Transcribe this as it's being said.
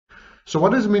So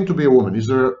what does it mean to be a woman? Is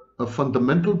there a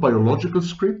fundamental biological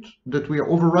script that we are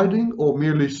overriding, or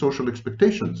merely social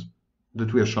expectations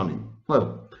that we are shunning?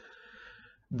 Well,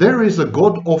 there is a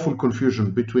god-awful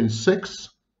confusion between sex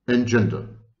and gender.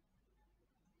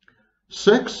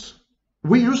 Sex,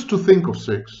 we used to think of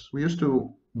sex, we used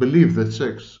to believe that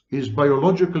sex is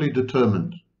biologically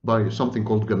determined by something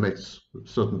called gametes, a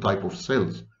certain type of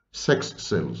cells, sex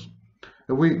cells.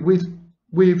 And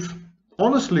we've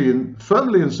honestly and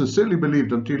firmly and sincerely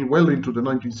believed until well into the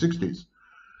 1960s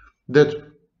that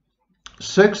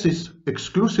sex is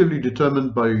exclusively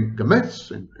determined by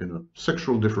gametes in a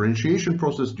sexual differentiation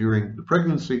process during the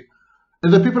pregnancy,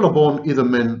 and that people are born either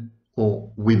men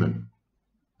or women,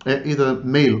 either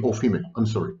male or female, I'm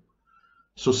sorry.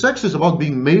 So sex is about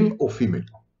being male or female.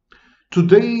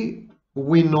 Today,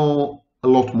 we know a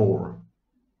lot more.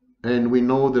 And we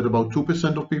know that about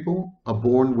 2% of people are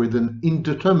born with an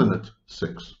indeterminate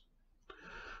sex.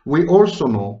 We also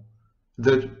know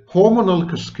that hormonal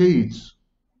cascades,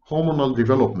 hormonal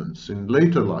developments in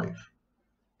later life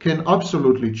can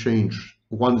absolutely change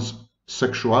one's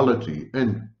sexuality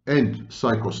and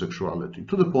psychosexuality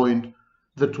to the point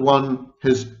that one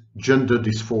has gender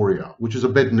dysphoria, which is a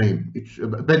bad name,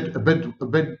 a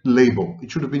bad label.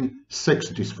 It should have been sex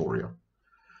dysphoria.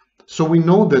 So we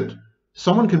know that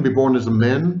someone can be born as a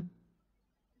man,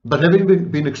 but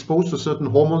having been exposed to certain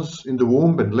hormones in the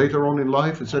womb and later on in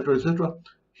life, etc.,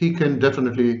 he can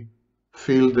definitely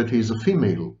feel that he's a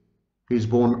female. He's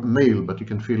born male, but he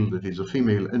can feel that he's a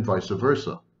female, and vice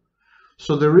versa.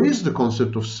 So there is the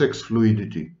concept of sex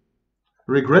fluidity.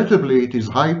 Regrettably, it is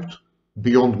hyped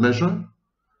beyond measure,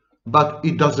 but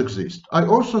it does exist. I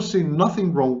also see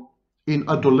nothing wrong in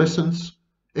adolescents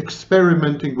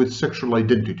experimenting with sexual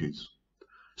identities.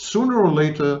 Sooner or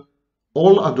later,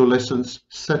 all adolescents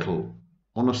settle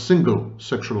on a single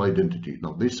sexual identity.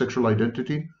 Now, this sexual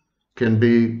identity can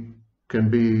be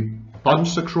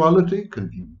pansexuality, can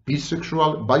be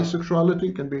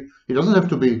bisexuality, it doesn't have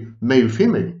to be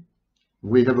male-female.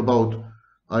 We have about,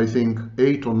 I think,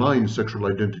 8 or 9 sexual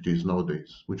identities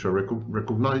nowadays, which are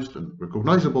recognized and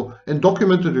recognizable and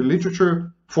documented in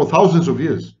literature for thousands of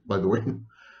years, by the way.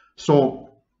 So,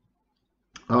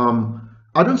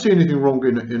 I don't see anything wrong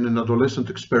in an adolescent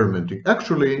experimenting.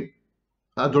 Actually,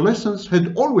 adolescents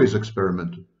had always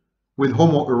experimented with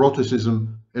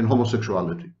homoeroticism and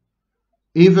homosexuality.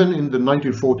 Even in the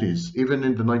 1940s, even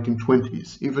in the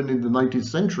 1920s, even in the 19th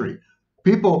century,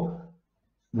 people,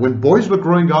 when boys were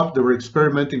growing up, they were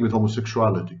experimenting with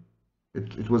homosexuality.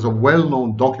 It was a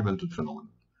well-known, documented phenomenon.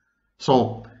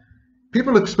 So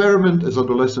people experiment as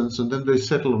adolescents, and then they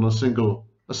settle on a single,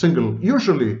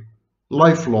 usually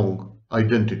lifelong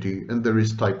identity, and there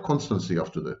is type constancy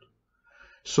after that.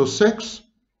 So sex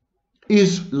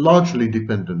is largely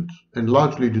dependent and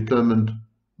largely determined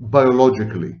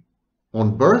biologically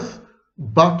on birth,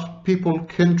 but people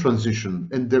can transition,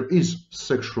 and there is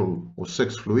sexual or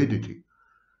sex fluidity.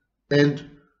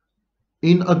 And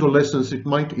in adolescence, it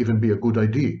might even be a good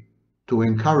idea to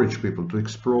encourage people to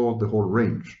explore the whole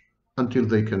range until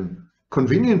they can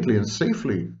conveniently and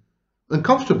safely and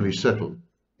comfortably settle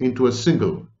into a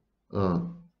single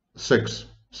sex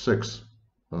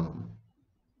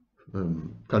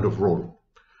kind of role.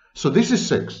 So this is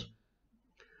sex.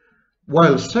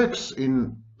 While sex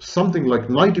in something like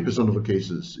 90% of the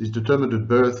cases is determined at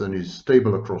birth and is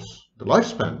stable across the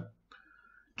lifespan,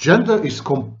 gender is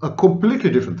a completely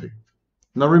different thing.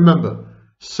 Now remember,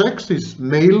 sex is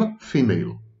male,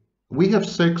 female. We have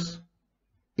sex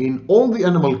in all the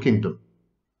animal kingdom,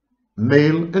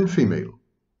 male and female.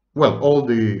 Well, all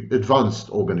the advanced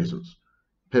organisms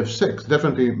have sex.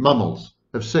 Definitely mammals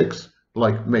have sex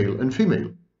like male and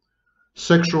female.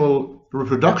 Sexual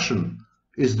reproduction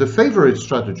is the favorite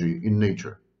strategy in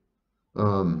nature.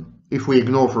 If we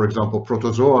ignore, for example,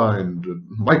 protozoa and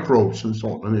microbes and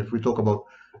so on, and if we talk about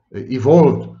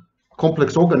evolved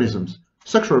complex organisms,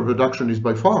 sexual reproduction is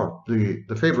by far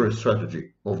the favorite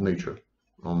strategy of nature.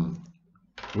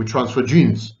 We transfer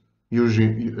genes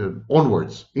usually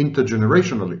onwards,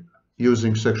 intergenerationally,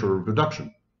 using sexual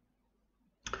reproduction.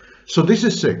 So this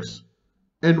is sex.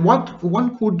 And what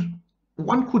one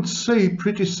could say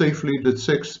pretty safely that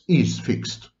sex is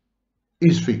fixed.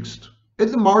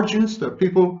 At the margins, there are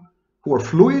people who are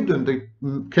fluid and they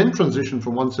can transition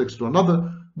from one sex to another,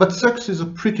 but sex is a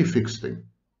pretty fixed thing.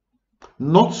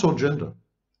 Not so gender.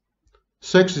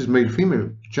 Sex is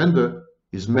male-female, gender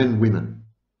is men-women.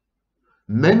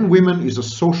 Men-women is a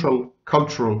social,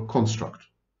 cultural construct.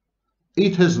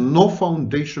 It has no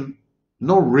foundation,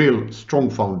 no real strong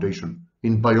foundation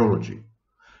in biology.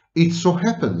 It so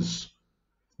happens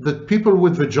that people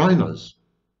with vaginas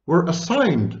were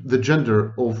assigned the gender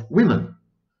of women,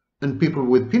 and people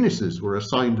with penises were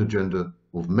assigned the gender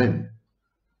of men.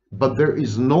 But there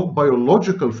is no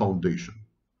biological foundation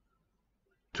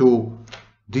to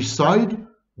decide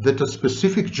that a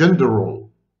specific gender role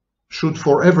should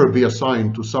forever be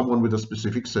assigned to someone with a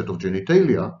specific set of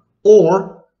genitalia,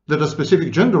 or that a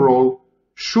specific gender role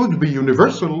should be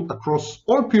universal across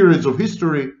all periods of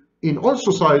history, in all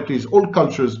societies, all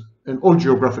cultures, and all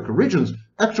geographical regions.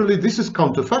 Actually, this is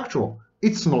counterfactual.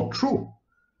 It's not true.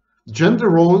 Gender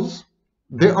roles,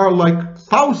 there are like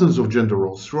thousands of gender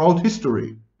roles throughout history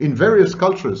in various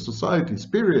cultures, societies,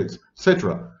 periods,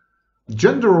 etc.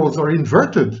 Gender roles are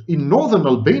inverted in northern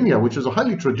Albania, which is a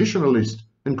highly traditionalist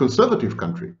and conservative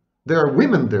country. There are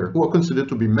women there who are considered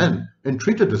to be men and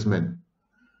treated as men.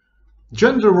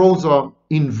 Gender roles are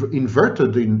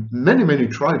inverted in many, many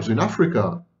tribes in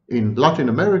Africa, in Latin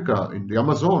America, in the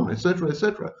Amazon, etc.,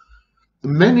 etc.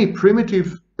 Many primitive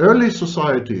early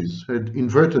societies had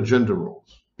inverted gender roles,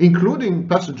 including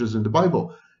passages in the Bible.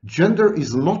 Gender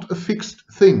is not a fixed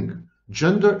thing.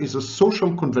 Gender is a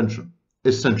social convention,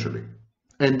 essentially,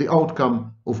 and the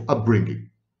outcome of upbringing.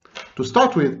 To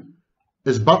start with,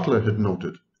 as Butler had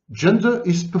noted, gender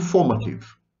is performative.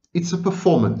 It's a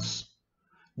performance.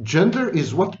 Gender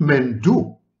is what men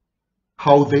do,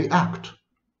 how they act,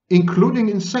 including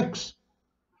in sex.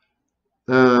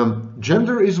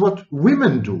 Gender is what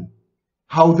women do,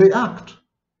 how they act,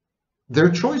 their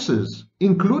choices,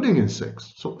 including in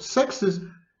sex. So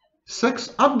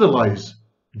sex underlies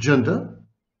gender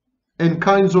and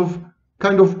kind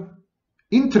of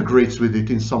integrates with it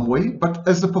in some way, but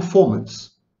as a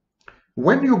performance.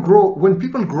 When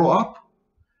people grow up,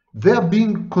 they're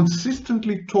being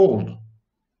consistently told,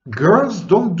 girls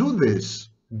don't do this,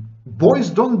 boys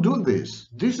don't do this,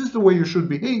 this is the way you should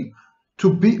behave.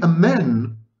 To be a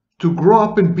man, to grow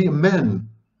up and be a man,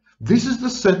 this is the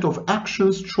set of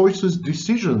actions, choices,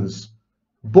 decisions,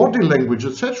 body language,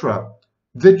 etc.,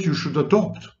 that you should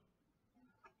adopt.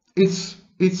 It's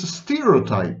a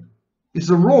stereotype, it's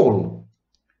a role,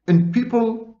 and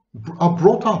people are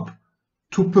brought up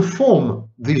to perform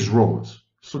these roles.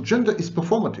 So gender is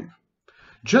performative.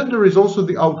 Gender is also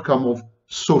the outcome of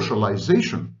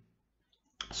socialization.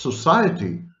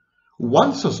 Society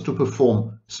wants us to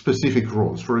perform specific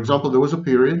roles. For example, there was a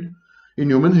period in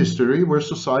human history where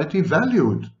society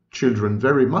valued children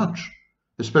very much,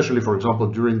 especially, for example,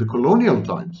 during the colonial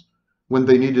times, when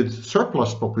they needed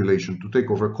surplus population to take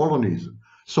over colonies.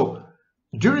 So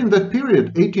during that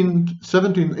period, 17th,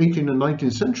 18th, and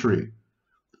 19th century,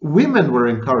 women were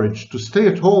encouraged to stay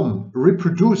at home,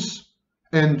 reproduce,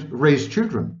 and raise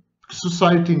children.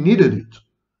 Society needed it.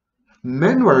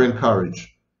 Men were encouraged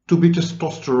to be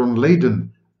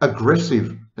testosterone-laden,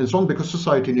 aggressive, and so on, because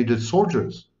society needed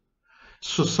soldiers.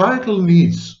 Societal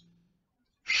needs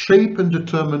shape and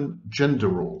determine gender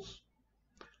roles.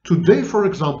 Today, for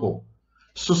example,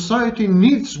 society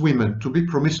needs women to be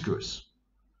promiscuous.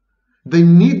 They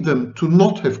need them to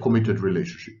not have committed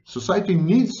relationships. Society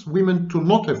needs women to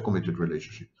not have committed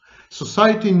relationships.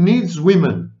 Society needs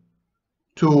women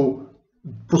to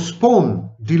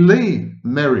postpone, delay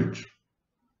marriage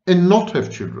and not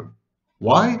have children.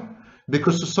 Why?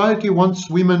 Because society wants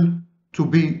women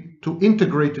to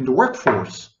integrate in the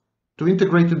workforce,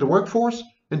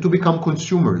 and to become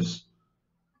consumers.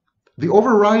 The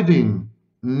overriding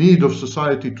need of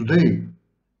society today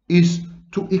is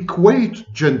to equate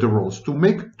gender roles, to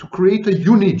create a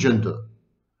unigender,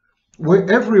 where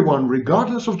everyone,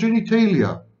 regardless of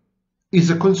genitalia, is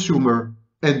a consumer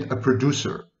and a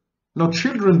producer. Now,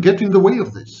 children get in the way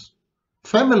of this.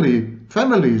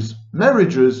 Families,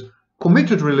 marriages,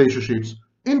 committed relationships,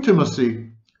 intimacy,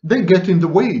 they get in the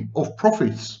way of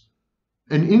profits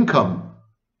and income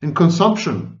and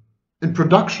consumption and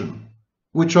production,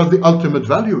 which are the ultimate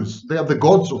values. They are the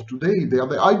gods of today. They are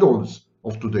the idols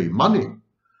of today. Money,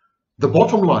 the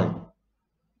bottom line,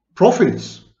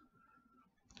 profits.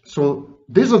 So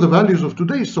these are the values of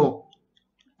today. So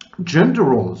gender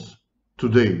roles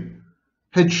today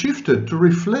had shifted to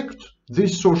reflect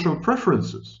these social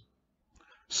preferences.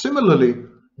 Similarly,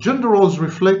 gender roles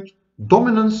reflect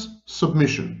dominance,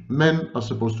 submission. Men are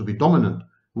supposed to be dominant.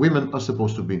 Women are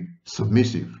supposed to be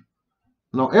submissive.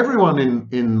 Now, everyone in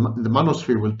the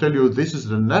manosphere will tell you this is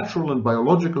the natural and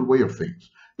biological way of things.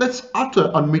 That's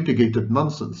utter unmitigated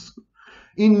nonsense.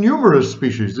 In numerous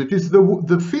species, it is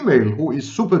the female who is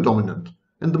super dominant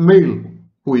and the male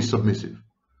who is submissive.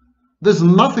 There's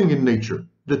nothing in nature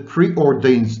that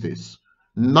preordains this.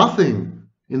 Nothing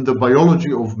in the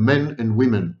biology of men and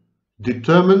women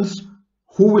determines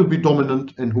who will be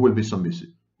dominant and who will be submissive.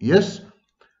 Yes,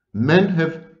 men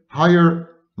have higher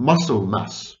muscle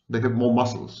mass. They have more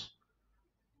muscles.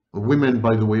 Women,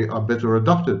 by the way, are better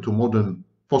adapted to modern,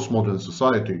 postmodern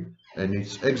society and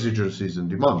its exigencies and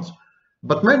demands.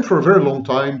 But men, for a very long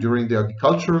time, during the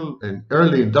agricultural and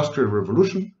early industrial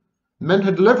revolution, men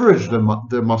had leveraged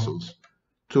their muscles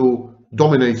to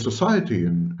dominate society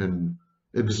and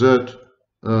exert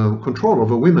control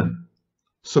over women,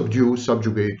 subdue,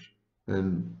 subjugate,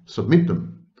 and submit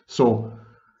them. So,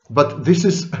 but this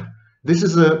is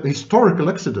a historical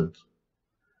accident.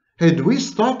 Had we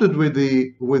started with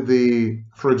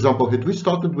for example, had we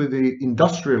started with the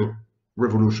industrial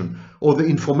revolution or the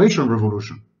information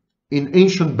revolution in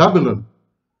ancient Babylon,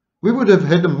 we would have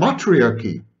had a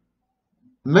matriarchy.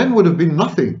 Men would have been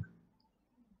nothing.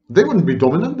 They wouldn't be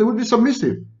dominant, they would be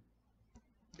submissive.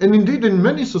 And indeed, in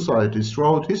many societies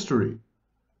throughout history,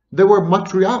 there were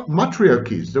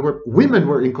matriarchies. Women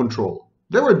were in control.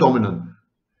 They were dominant.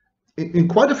 In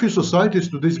quite a few societies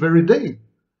to this very day,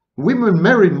 women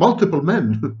marry multiple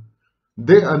men.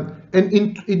 Today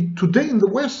in the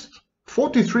West,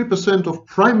 43% of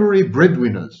primary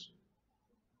breadwinners,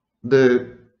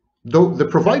 the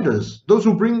providers, those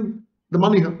who bring the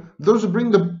money, those who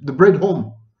bring the bread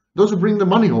home, those who bring the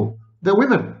money home, they're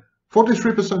women,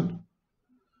 43%.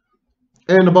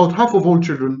 And about half of all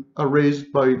children are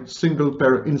raised by single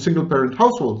parent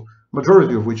households,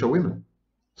 majority of which are women.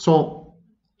 So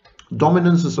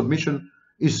dominance and submission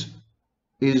is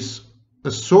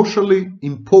a socially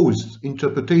imposed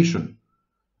interpretation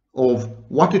of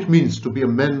what it means to be a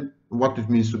man, what it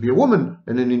means to be a woman,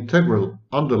 and an integral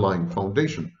underlying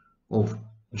foundation of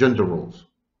gender roles.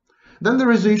 Then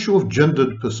there is the issue of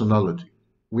gendered personality.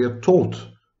 We are taught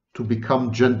to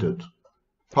become gendered.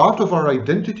 Part of our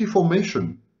identity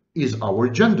formation is our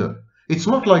gender. It's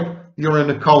not like you're an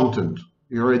accountant.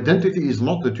 Your identity is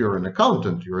not that you're an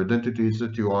accountant. Your identity is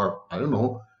that you are, I don't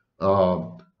know,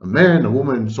 a man, a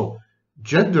woman. So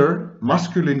gender,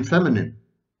 masculine, feminine,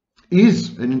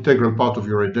 is an integral part of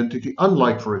your identity,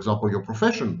 unlike, for example, your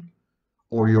profession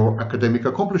or your academic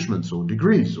accomplishments or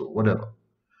degrees or whatever.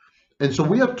 And so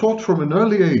we are taught from an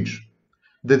early age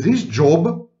that this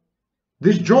job,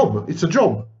 it's a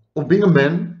job of being a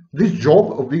man, this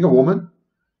job of being a woman,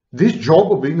 this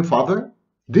job of being a father,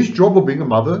 this job of being a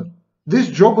mother, this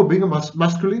job of being a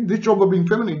masculine, this job of being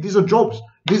feminine. These are jobs.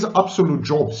 These are absolute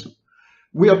jobs.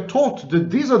 We are taught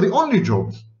that these are the only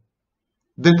jobs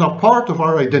that are part of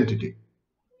our identity.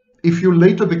 If you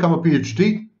later become a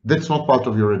PhD, that's not part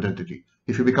of your identity.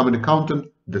 If you become an accountant,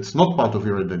 that's not part of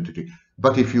your identity.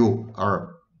 But if you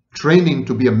are training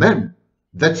to be a man,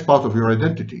 that's part of your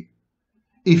identity.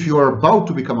 If you are about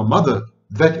to become a mother,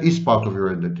 that is part of your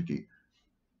identity.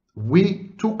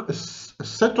 We took a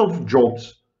set of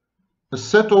jobs, a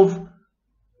set of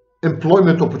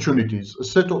employment opportunities,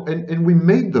 and we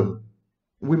made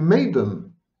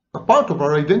them a part of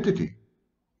our identity.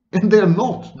 And they are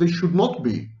not, they should not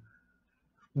be.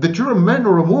 That you're a man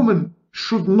or a woman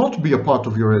should not be a part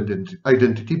of your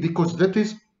identity, because that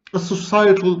is a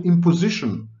societal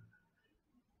imposition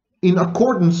in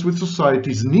accordance with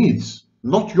society's needs,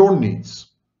 not your needs.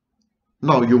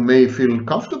 Now, you may feel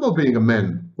comfortable being a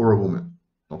man or a woman,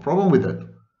 no problem with that.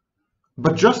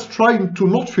 But just try to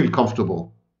not feel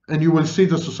comfortable, and you will see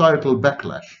the societal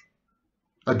backlash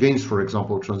against, for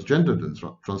example, transgendered and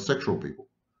transsexual people.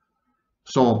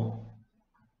 So,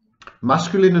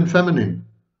 masculine and feminine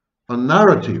are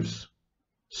narratives,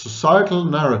 societal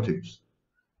narratives,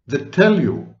 that tell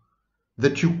you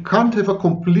that you can't have a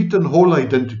complete and whole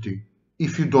identity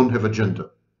if you don't have a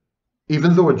gender.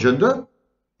 Even though a gender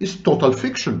is total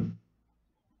fiction.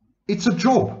 It's a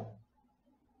job.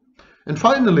 And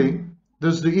finally,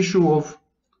 there's the issue of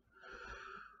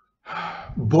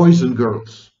boys and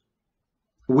girls.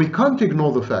 We can't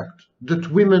ignore the fact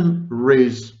that women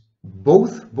raise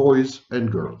both boys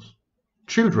and girls.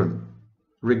 Children,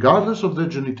 regardless of their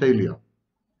genitalia,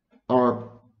 are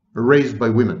raised by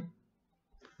women.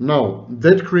 Now,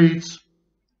 that creates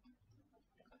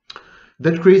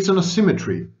an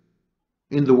asymmetry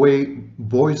in the way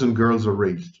boys and girls are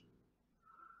raised.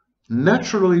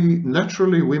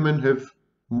 Naturally, women have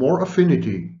more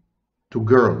affinity to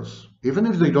girls, even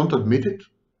if they don't admit it,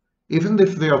 even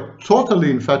if they are totally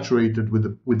infatuated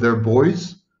with their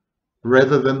boys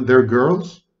rather than their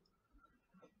girls.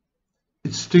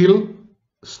 It's still,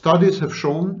 studies have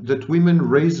shown that women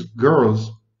raise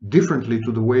girls differently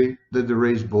to the way that they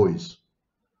raise boys.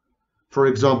 For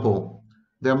example,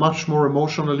 they're much more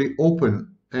emotionally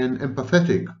open and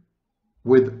empathetic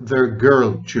with their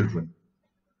girl children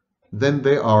than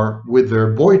they are with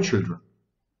their boy children.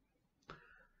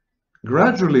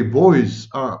 Gradually, boys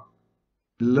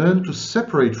learn to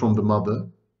separate from the mother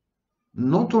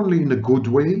not only in a good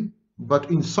way, but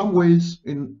in some ways,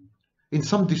 in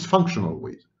some dysfunctional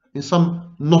ways, in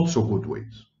some not so good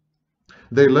ways.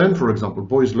 They learn, for example,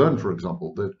 boys learn, for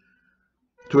example, that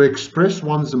to express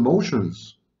one's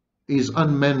emotions is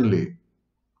unmanly.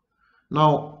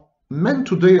 Now, men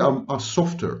today are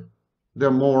softer.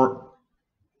 They're more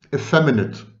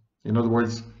effeminate. In other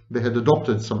words, they had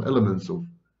adopted some elements of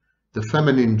the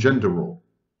feminine gender role.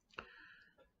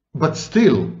 But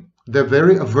still, they're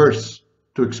very averse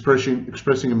to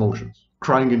expressing emotions,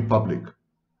 crying in public,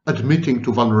 admitting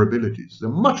to vulnerabilities. They're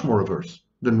much more averse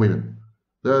than women.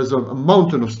 There's a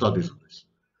mountain of studies on this.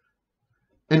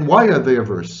 And why are they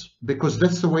averse? Because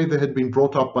that's the way they had been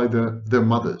brought up by their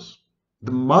mothers.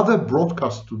 The mother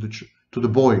broadcasts to the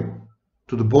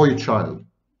boy child.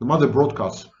 The mother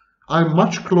broadcasts, I'm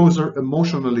much closer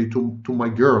emotionally to my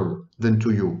girl than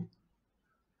to you.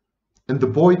 And the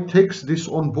boy takes this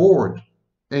on board,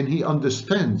 and he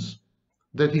understands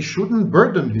that he shouldn't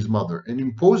burden his mother and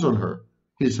impose on her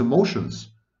his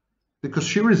emotions, because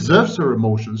she reserves her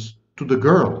emotions to the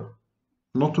girl,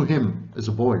 not to him as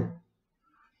a boy.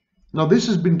 Now, this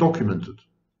has been documented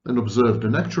and observed,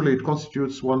 and actually it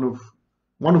constitutes one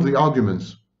of the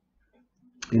arguments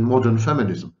in modern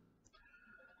feminism.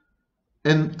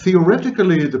 And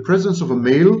theoretically, the presence of a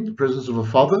male, the presence of a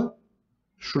father,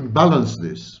 should balance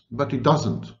this, but it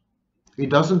doesn't. It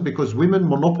doesn't, because women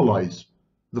monopolize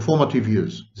the formative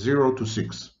years, 0 to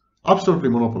 6. Absolutely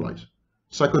monopolize.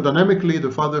 Psychodynamically,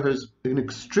 the father has an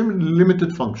extremely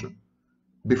limited function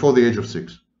before the age of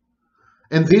 6.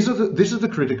 And this is the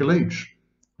critical age,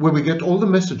 where we get all the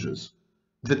messages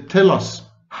that tell us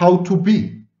how to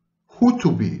be, who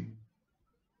to be.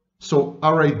 So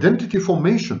our identity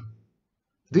formation,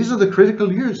 these are the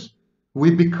critical years.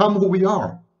 We become who we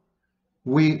are.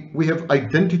 We have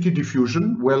identity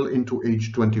diffusion well into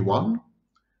age 21,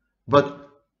 but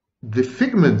the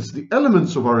figments, the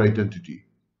elements of our identity,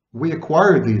 we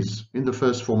acquire these in the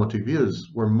first formative years,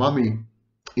 where mommy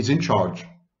is in charge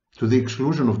to the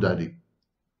exclusion of daddy.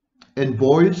 And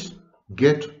boys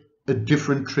get a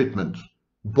different treatment,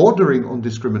 bordering on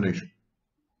discrimination.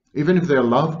 Even if they're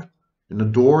loved and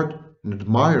adored and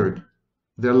admired,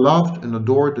 they're loved and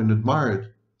adored and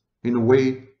admired in a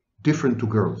way different to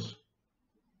girls.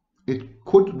 It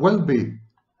could well be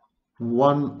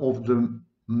one of the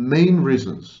main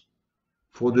reasons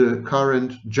for the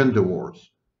current gender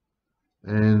wars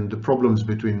and the problems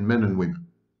between men and women.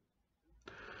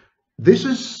 This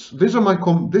is my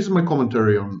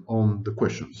commentary on the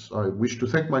questions. I wish to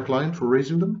thank my client for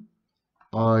raising them.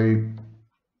 I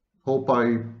hope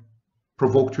I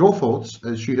provoked your thoughts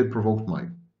as she had provoked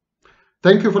mine.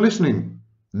 Thank you for listening,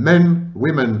 men,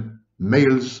 women,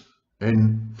 males,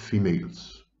 and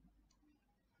females.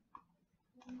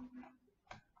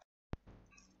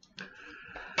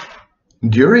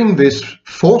 During this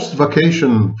forced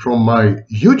vacation from my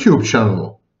YouTube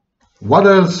channel, what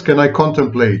else can I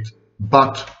contemplate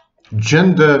but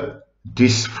gender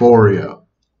dysphoria,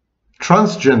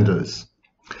 transgenders?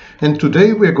 And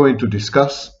today we are going to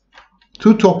discuss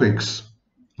two topics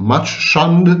much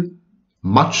shunned,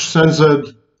 much censored,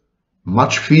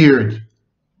 much feared,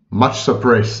 much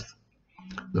suppressed.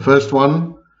 The first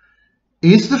one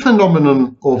is the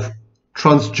phenomenon of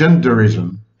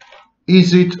transgenderism.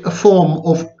 Is it a form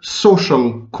of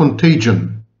social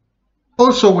contagion?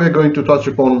 Also, we're going to touch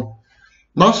upon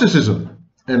narcissism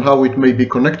and how it may be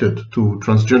connected to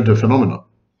transgender phenomena.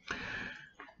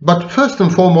 But first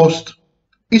and foremost,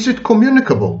 is it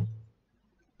communicable?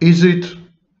 Is it,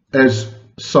 as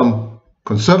some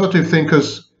conservative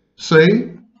thinkers say,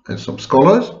 and some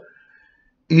scholars,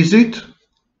 is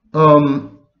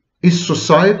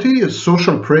society, a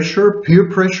social pressure, peer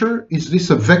pressure, is this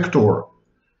a vector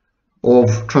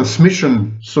of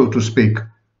transmission, so to speak,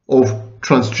 of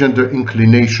transgender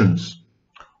inclinations?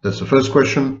 That's the first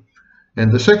question.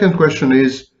 And the second question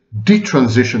is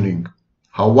detransitioning.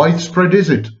 How widespread is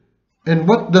it? And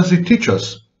what does it teach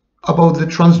us about the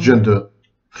transgender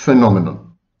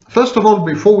phenomenon? First of all,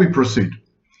 before we proceed,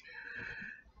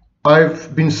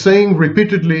 I've been saying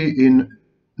repeatedly in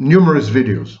numerous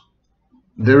videos,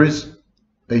 there is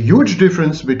a huge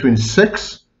difference between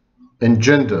sex and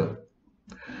gender.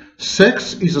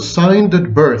 Sex is assigned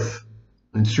at birth,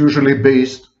 and it's usually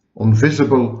based on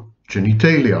visible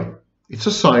genitalia. It's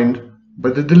assigned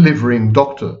by the delivering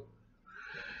doctor.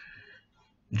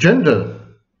 Gender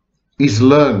is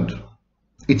learned,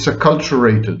 it's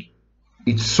acculturated,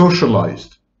 it's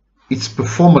socialized, it's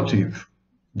performative.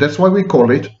 That's why we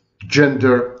call it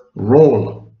gender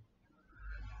role.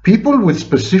 People with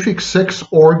specific sex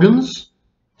organs,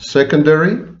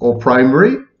 secondary or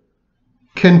primary,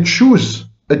 can choose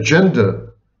a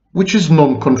gender which is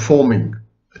non-conforming,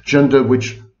 a gender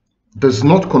which does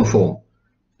not conform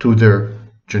to their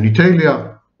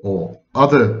genitalia or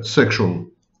other sexual,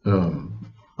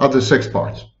 other sex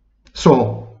parts.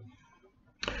 So,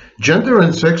 gender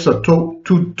and sex are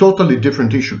two totally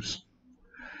different issues.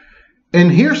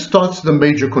 And here starts the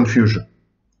major confusion.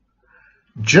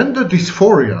 Gender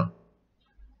dysphoria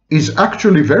is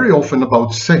actually very often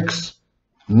about sex,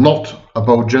 not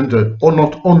about gender, or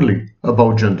not only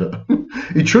about gender.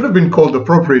 It should have been called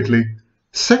appropriately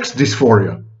sex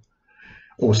dysphoria,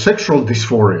 or sexual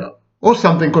dysphoria, or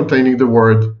something containing the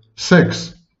word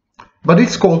sex. But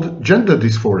it's called gender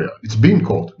dysphoria. It's been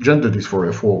called gender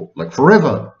dysphoria for like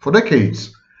forever, for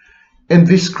decades. And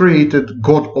this created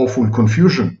god-awful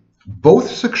confusion. Both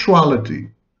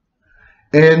sexuality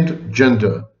and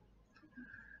gender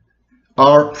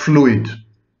are fluid.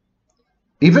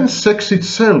 Even sex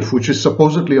itself, which is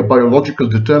supposedly a biological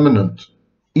determinant,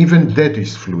 even that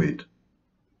is fluid.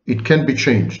 It can be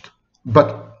changed.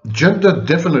 But gender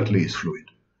definitely is fluid.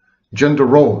 Gender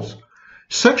roles.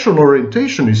 Sexual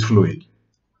orientation is fluid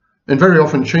and very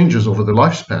often changes over the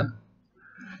lifespan.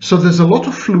 So there's a lot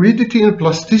of fluidity and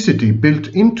plasticity built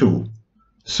into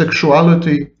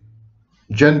sexuality,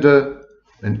 gender,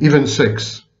 and even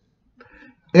sex.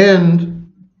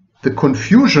 And the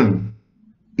confusion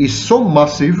is so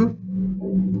massive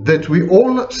that we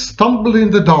all stumble in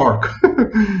the dark,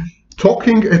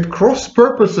 talking at cross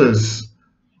purposes,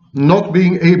 not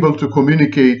being able to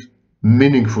communicate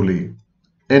meaningfully.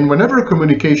 And whenever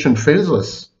communication fails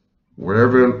us,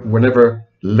 whenever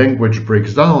language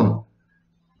breaks down,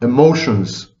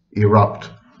 emotions erupt,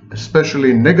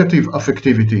 especially negative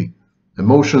affectivity,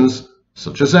 emotions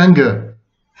such as anger,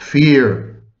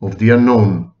 fear of the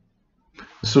unknown.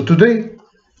 So today,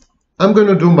 I'm going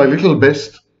to do my little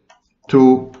best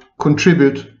to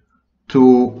contribute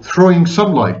to throwing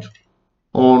some light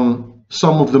on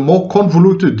some of the more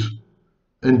convoluted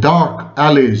and dark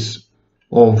alleys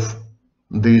of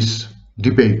this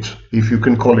debate, if you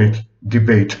can call it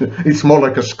debate. It's more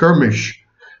like a skirmish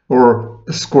or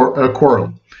a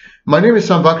quarrel. My name is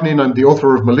Sam Vaknin. I'm the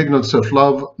author of Malignant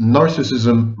Self-Love,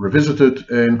 Narcissism Revisited,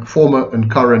 and former and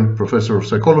current professor of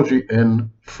psychology and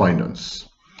finance.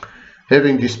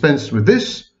 Having dispensed with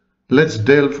this, let's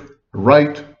delve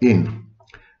right in.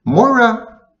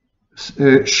 Moira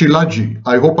Shilaji,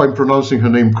 I hope I'm pronouncing her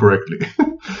name correctly.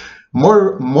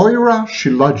 Moira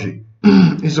Shilaji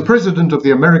is the president of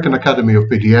the American Academy of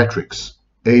Pediatrics,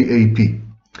 AAP,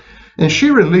 and she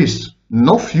released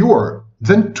no fewer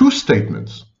than 2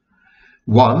 statements.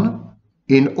 One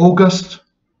on August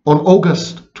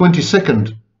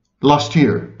 22nd last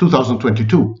year,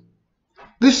 2022.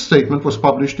 This statement was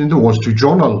published in the Wall Street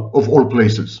Journal, of all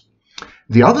places.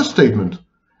 The other statement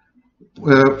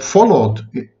followed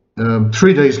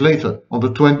 3 days later, on the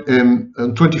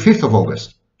 25th of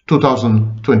August,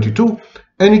 2022,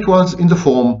 and it was in the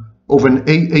form of an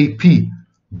AAP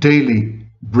daily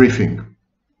briefing.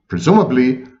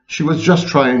 Presumably, she was just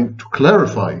trying to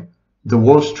clarify the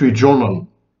Wall Street Journal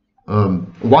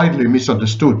widely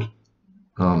misunderstood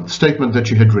statement that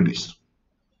she had released.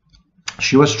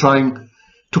 She was trying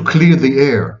to clear the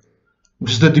air,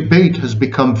 because the debate has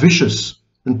become vicious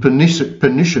and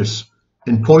pernicious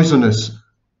and poisonous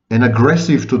and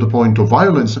aggressive to the point of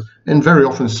violence, and very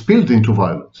often spilled into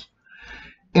violence.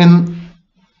 And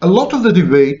a lot of the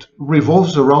debate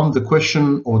revolves around the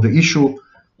question or the issue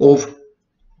of,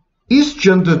 is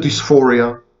gender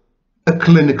dysphoria a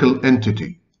clinical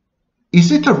entity?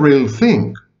 Is it a real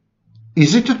thing?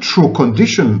 Is it a true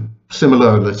condition,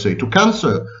 similar, let's say, to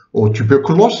cancer or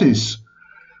tuberculosis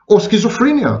or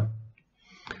schizophrenia?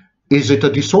 Is it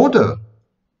a disorder?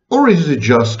 Or is it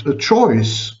just a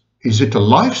choice? Is it a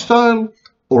lifestyle?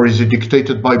 Or is it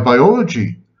dictated by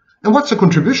biology? And what's the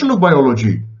contribution of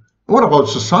biology? What about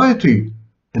society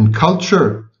and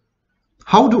culture?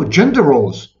 How do gender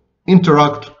roles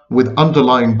interact with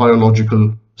underlying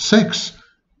biological sex?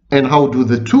 And how do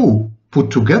the two put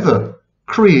together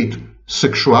create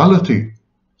sexuality?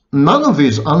 None of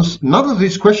these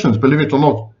questions, believe it or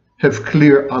not, have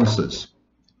clear answers.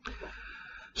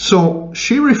 So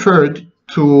she referred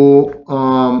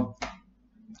to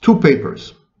 2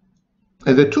 papers.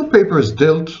 And the 2 papers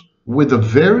dealt with a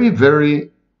very,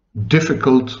 very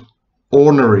difficult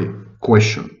ornery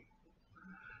question.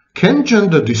 Can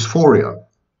gender dysphoria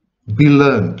be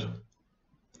learned?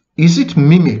 Is it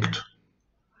mimicked?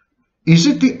 Is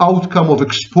it the outcome of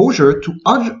exposure to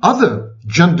other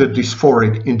gender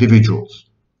dysphoric individuals?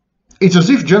 It's as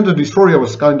if gender dysphoria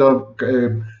was kind of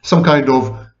some kind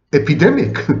of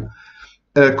epidemic,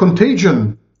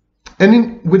 contagion,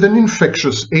 and with an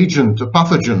infectious agent, a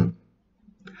pathogen.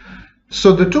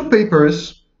 So the two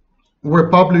papers were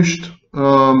published.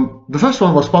 The first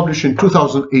one was published in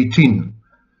 2018.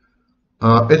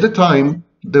 At the time,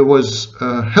 there was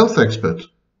a health expert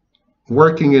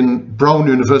working in Brown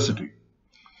University,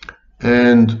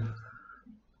 and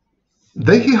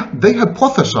they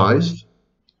hypothesized,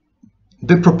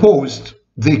 they proposed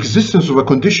the existence of a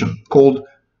condition called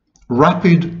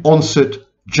rapid onset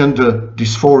gender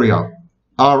dysphoria,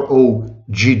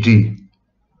 ROGD.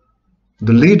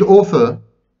 The lead author,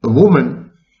 a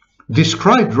woman,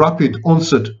 described rapid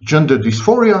onset gender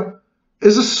dysphoria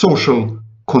as a social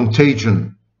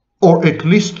contagion, or at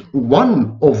least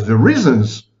one of the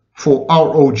reasons for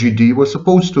ROGD was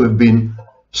supposed to have been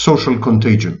social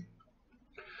contagion.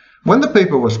 When the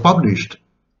paper was published,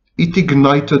 it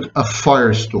ignited a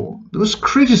firestorm. There was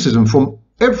criticism from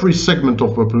every segment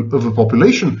of the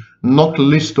population, not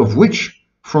least of which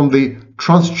from the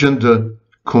transgender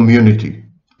community.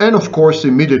 And of course,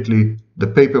 immediately the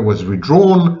paper was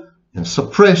withdrawn and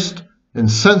suppressed and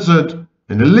censored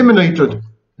and eliminated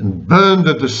and burned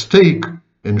at the stake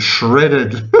and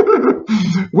shredded,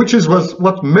 which is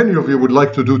what many of you would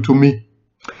like to do to me.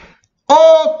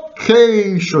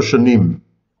 Okay, Shoshanim.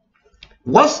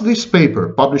 Was this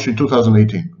paper, published in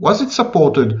 2018, was it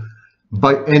supported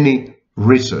by any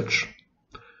research?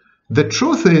 The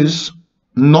truth is,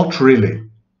 not really.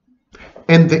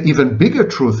 And the even bigger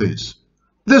truth is,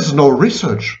 there's no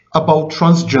research about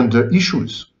transgender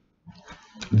issues.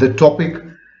 The topic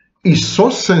is so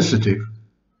sensitive,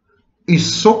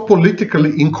 is so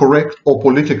politically incorrect or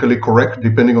politically correct,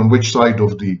 depending on which side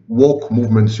of the woke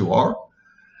movements you are,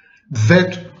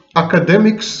 that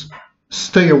academics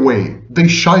stay away, they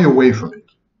shy away from it.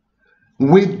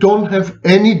 We don't have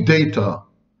any data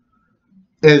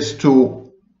as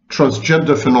to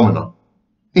transgender phenomena,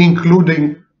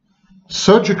 including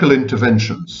surgical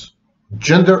interventions,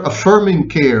 gender-affirming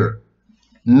care,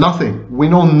 nothing. We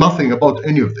know nothing about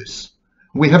any of this.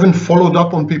 We haven't followed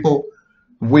up on people.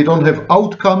 We don't have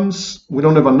outcomes. We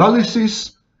don't have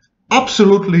analysis.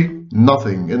 Absolutely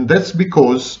nothing. And that's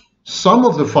because some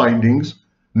of the findings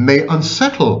may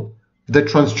unsettle the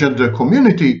transgender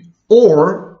community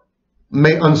or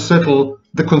may unsettle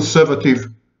the conservative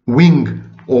wing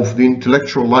of the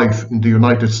intellectual life in the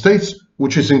United States,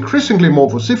 which is increasingly more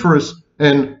vociferous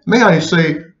and, may I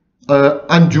say,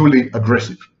 unduly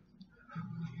aggressive.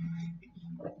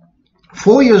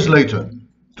 4 years later,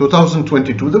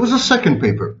 2022, there was a second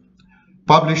paper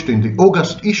published in the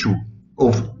August issue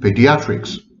of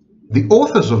Pediatrics. The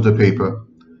authors of the paper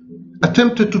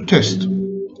attempted to test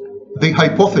the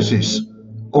hypothesis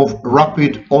of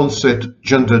rapid onset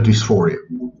gender dysphoria.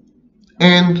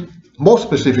 And more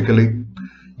specifically,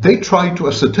 they tried to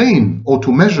ascertain or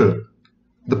to measure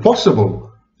the possible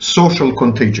social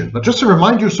contagion. Now, just to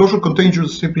remind you, social contagion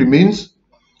simply means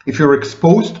if you're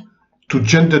exposed to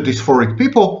gender dysphoric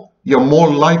people, you're more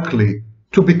likely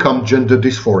to become gender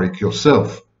dysphoric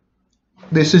yourself.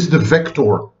 This is the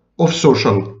vector of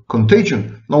social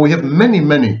contagion. Now, we have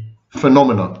many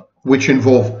phenomena which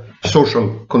involve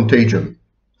social contagion.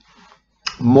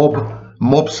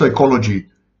 Mob psychology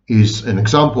is an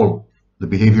example. The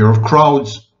behavior of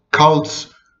crowds,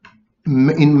 cults.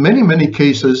 In many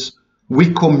cases,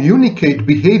 we communicate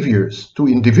behaviors to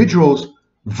individuals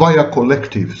via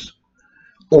collectives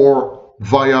or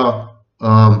via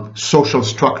social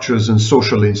structures and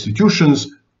social institutions,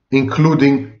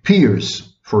 including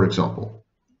peers, for example.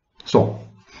 So,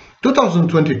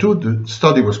 2022, the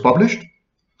study was published,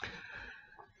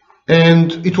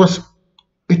 and it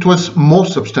was more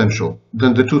substantial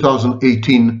than the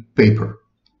 2018 paper.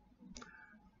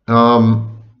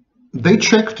 They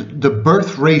checked the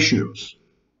birth ratios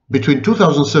between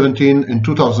 2017 and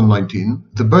 2019,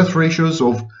 the birth ratios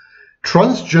of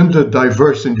transgender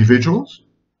diverse individuals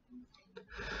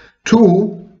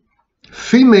to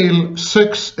female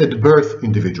sex at birth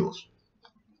individuals.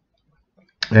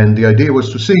 And the idea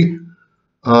was to see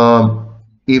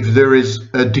if there is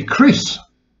a decrease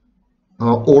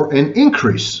or an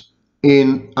increase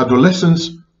in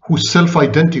adolescents who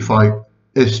self-identify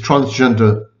as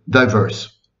transgender diverse.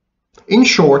 In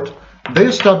short, they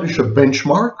established a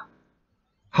benchmark,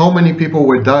 how many people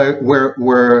were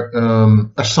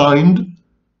assigned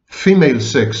female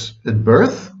sex at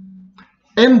birth,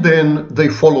 and then they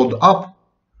followed up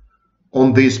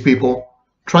on these people,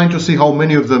 trying to see how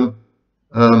many of them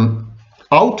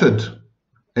outed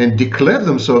and declared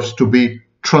themselves to be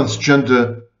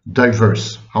transgender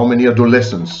diverse, how many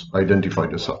adolescents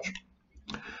identified as such.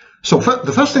 So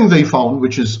the first thing they found,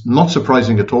 which is not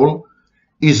surprising at all,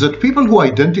 is that people who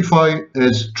identify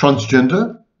as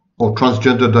transgender or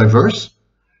transgender diverse,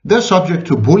 they're subject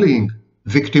to bullying,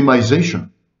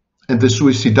 victimization. and the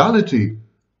suicidality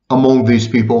among these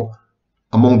people,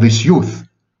 among this youth,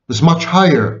 was much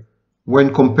higher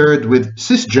when compared with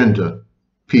cisgender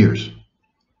peers.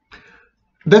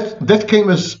 That came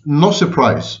as no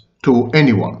surprise to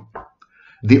anyone.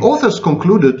 The authors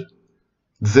concluded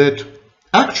that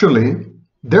actually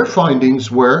their findings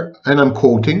were, and I'm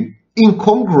quoting,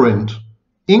 incongruent,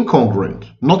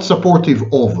 not supportive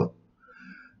of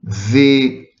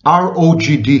the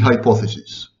ROGD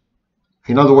hypothesis.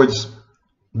 In other words,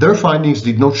 their findings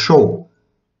did not show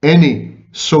any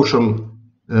social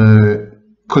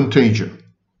contagion.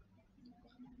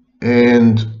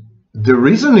 And the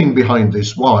reasoning behind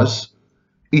this was,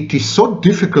 it is so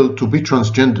difficult to be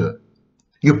transgender.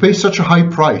 You pay such a high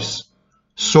price.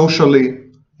 Socially,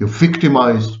 you're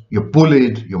victimized, you're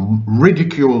bullied, you're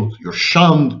ridiculed, you're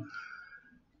shunned.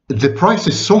 The price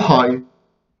is so high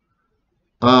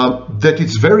that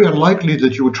it's very unlikely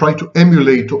that you would try to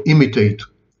emulate or imitate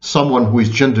someone who is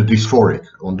gender dysphoric.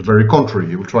 On the very contrary,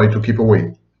 you will try to keep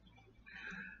away.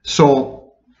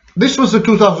 So this was the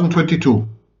 2022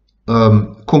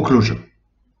 conclusion.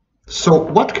 So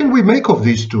what can we make of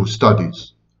these two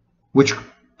studies, which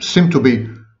seem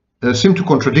to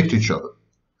contradict each other?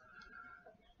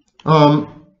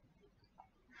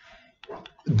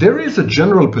 There is a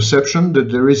general perception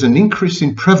that there is an increase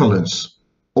in prevalence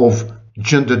of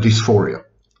gender dysphoria.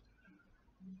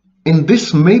 And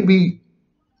this may be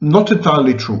not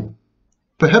entirely true.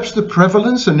 Perhaps the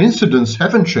prevalence and incidence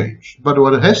haven't changed, but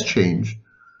what has changed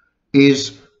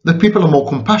is that people are more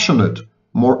compassionate,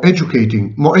 more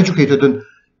educated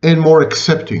and more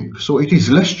accepting. So it is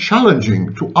less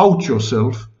challenging to out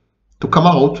yourself, to come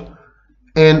out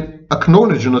and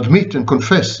acknowledge and admit and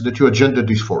confess that you are gender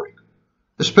dysphoric,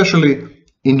 especially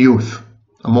in youth,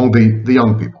 among the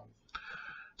young people.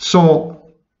 So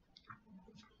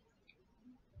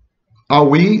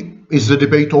is the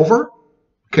debate over?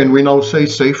 Can we now say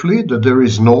safely that there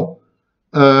is no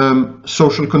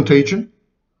social contagion?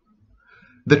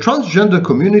 The transgender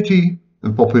community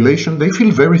and population, they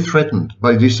feel very threatened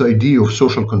by this idea of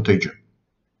social contagion.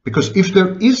 Because if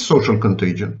there is social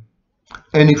contagion,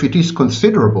 and if it is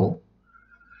considerable,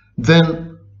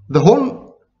 then the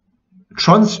whole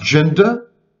transgender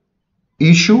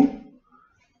issue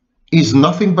is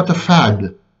nothing but a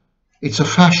fad. It's a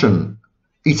fashion.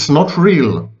 It's not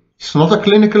real. It's not a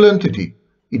clinical entity.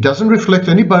 It doesn't reflect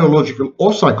any biological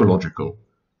or psychological,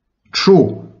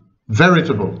 true,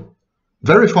 veritable,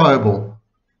 verifiable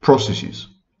processes.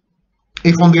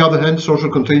 If, on the other hand, social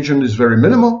contagion is very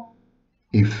minimal,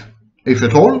 if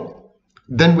at all,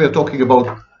 then we are talking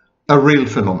about a real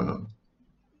phenomenon.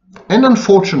 And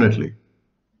unfortunately,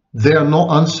 there are no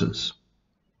answers.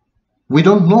 We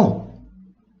don't know.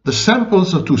 The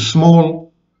samples are too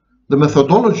small, the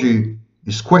methodology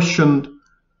is questioned,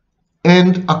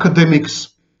 and academics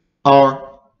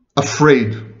are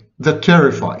afraid, they're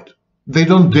terrified. They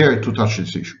don't dare to touch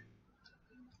this issue.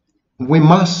 We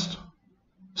must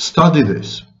study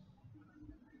this,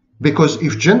 because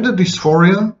if gender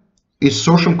dysphoria is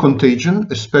social contagion,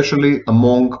 especially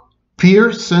among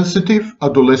peer-sensitive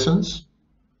adolescents,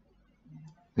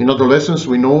 in adolescence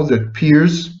we know that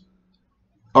peers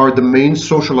are the main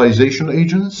socialization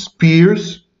agents.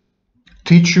 Peers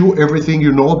teach you everything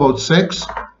you know about sex.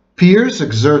 Peers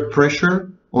exert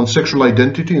pressure on sexual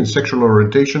identity and sexual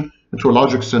orientation, and to a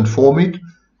large extent form it.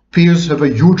 Peers have a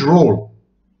huge role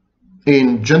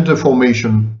in gender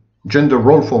formation, gender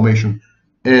role formation,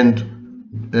 and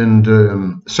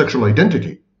sexual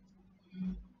identity.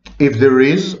 If there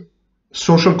is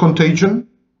social contagion,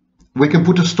 we can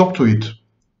put a stop to it,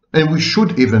 and we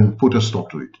should even put a stop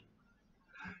to it.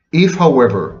 If,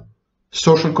 however,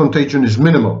 social contagion is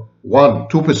minimal,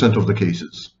 1-2% of the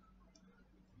cases,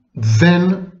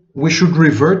 then we should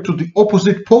revert to the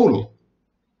opposite pole.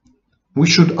 We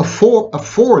should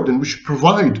afford and we should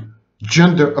provide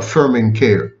gender-affirming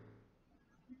care.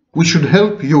 We should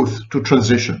help youth to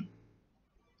transition,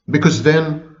 because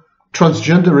then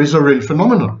transgender is a real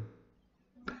phenomenon.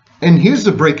 And here's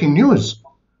the breaking news.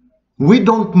 We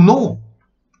don't know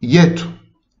yet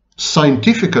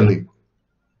scientifically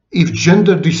if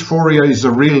gender dysphoria is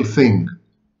a real thing.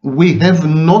 We have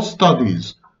no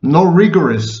studies, no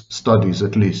rigorous studies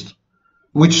at least,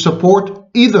 which support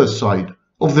either side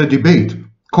of the debate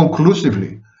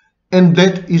conclusively. And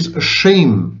that is a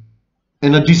shame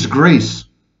and a disgrace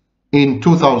in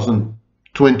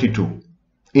 2022.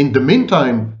 In the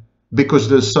meantime, because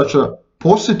there's such a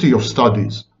paucity of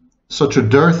studies, such a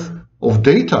dearth of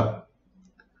data,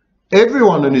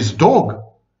 everyone and his dog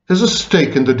has a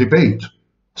stake in the debate.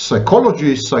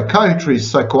 Psychologists, psychiatrists,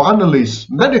 psychoanalysts,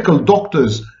 medical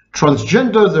doctors,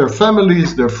 transgender, their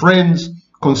families, their friends,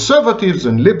 conservatives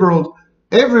and liberals,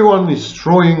 everyone is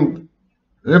throwing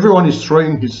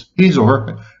his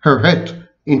or her hat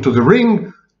into the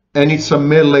ring, and it's a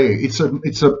melee, it's a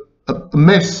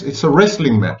mess, it's a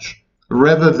wrestling match,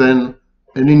 rather than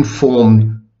an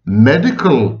informed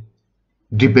medical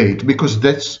debate, because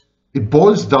it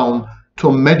boils down to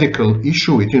a medical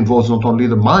issue. It involves not only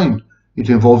the mind, it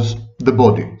involves the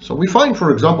body. So we find,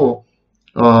 for example,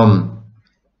 a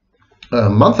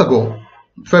month ago,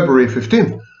 February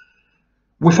 15th,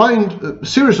 we find a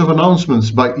series of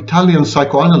announcements by Italian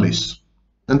psychoanalysts,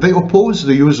 and they oppose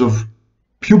the use of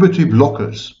puberty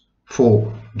blockers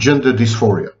for gender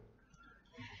dysphoria.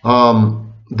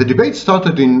 The debate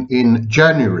started in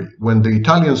January, when the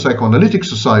Italian Psychoanalytic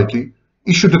Society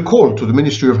issued a call to the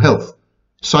Ministry of Health,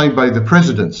 signed by the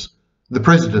president,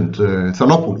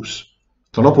 Thanopoulos.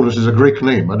 Thanopoulos is a Greek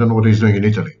name. I don't know what he's doing in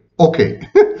Italy. Okay.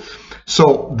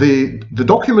 So the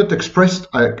document expressed,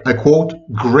 I quote,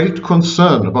 great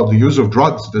concern about the use of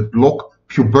drugs that block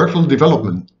pubertal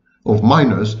development of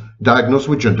minors diagnosed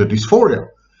with gender dysphoria.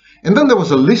 And then there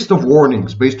was a list of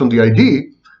warnings based on the idea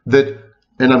that,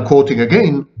 and I'm quoting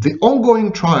again, the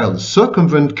ongoing trials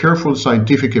circumvent careful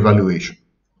scientific evaluation.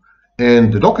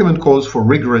 And the document calls for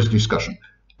rigorous discussion.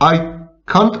 I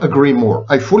can't agree more.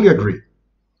 I fully agree.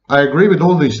 I agree with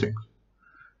all these things.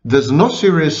 There's no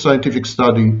serious scientific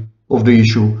study of the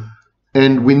issue,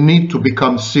 and we need to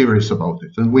become serious about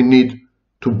it, and we need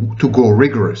to go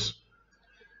rigorous.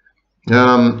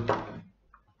 So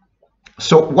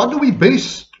what do we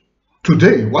base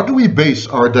today? What do we base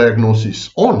our diagnosis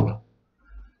on?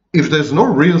 If there's no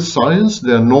real science,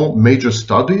 there are no major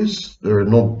studies, there are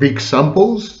no big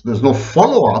samples, there's no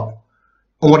follow-up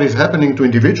on what is happening to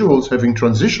individuals having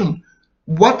transition,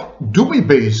 what do we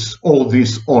base all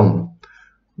this on?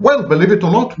 Well, believe it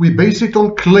or not, we base it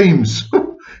on claims.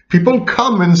 People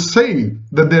come and say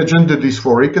that they're gender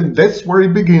dysphoric, and that's where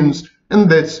it begins, and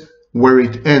that's where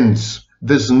it ends.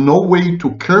 There's no way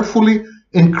to carefully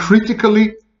and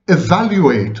critically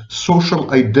evaluate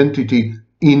social identity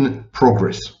in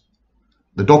progress.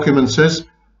 The document says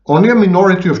only a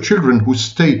minority of children who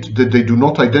state that they do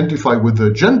not identify with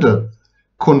their gender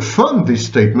confirm this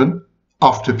statement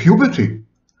after puberty.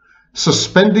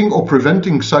 Suspending or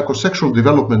preventing psychosexual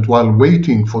development while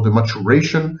waiting for the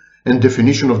maturation and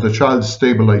definition of the child's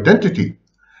stable identity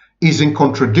is in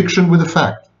contradiction with the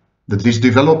fact that this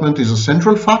development is a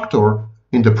central factor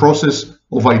in the process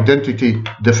of identity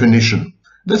definition.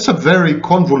 That's a very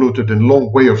convoluted and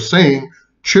long way of saying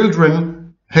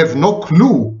children have no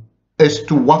clue as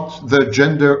to what their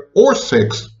gender or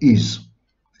sex is.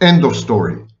 End of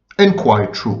story. And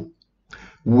quite true.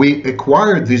 We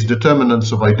acquire these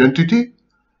determinants of identity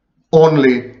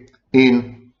only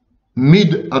in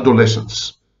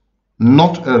mid-adolescence,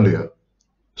 not earlier.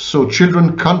 So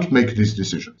children can't make these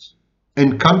decisions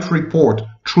and can't report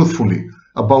truthfully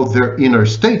about their inner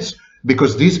states,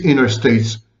 because these inner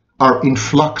states are in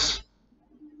flux.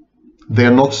 They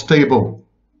are not stable,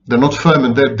 they're not firm,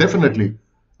 and they're definitely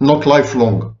not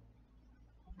lifelong.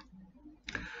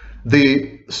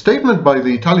 The statement by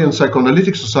the Italian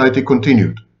Psychoanalytic Society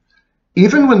continued.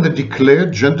 Even when the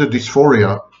declared gender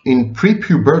dysphoria in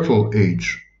prepubertal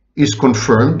age is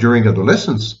confirmed during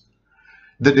adolescence,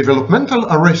 the developmental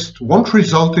arrest won't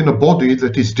result in a body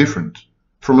that is different,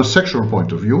 from a sexual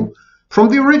point of view, from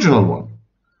the original one.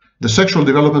 The sexual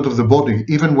development of the body,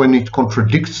 even when it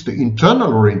contradicts the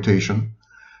internal orientation,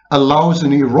 allows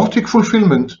an erotic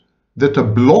fulfillment that a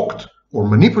blocked or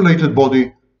manipulated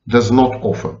body does not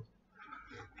offer.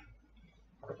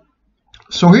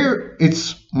 So here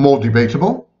it's more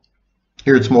debatable.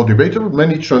 Many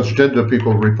transgender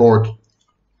people report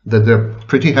that they're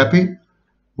pretty happy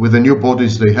with the new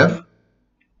bodies they have.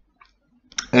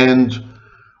 And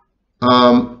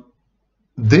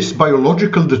this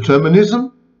biological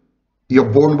determinism, you're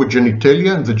born with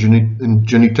genitalia, and the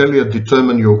genitalia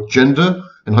determine your gender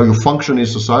and how you function in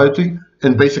society,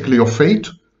 and basically your fate,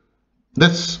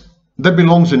 that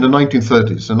belongs in the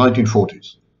 1930s and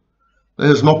 1940s.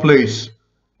 There's no place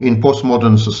in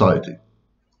postmodern society,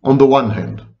 on the one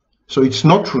hand. So it's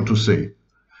not true to say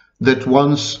that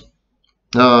one's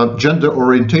gender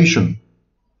orientation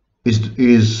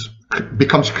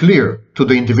becomes clear to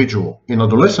the individual. In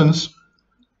adolescence,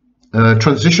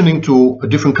 transitioning to a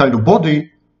different kind of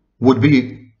body would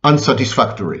be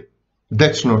unsatisfactory.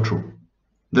 That's not true.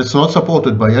 That's not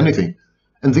supported by anything.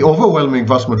 And the overwhelming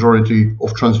vast majority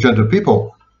of transgender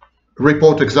people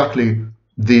report exactly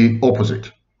the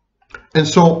opposite. And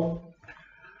so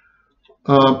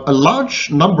a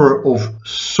large number of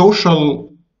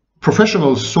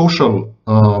professional social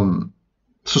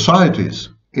societies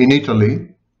in Italy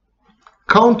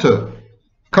counter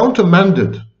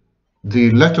countermanded the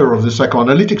letter of the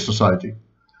Psychoanalytic Society,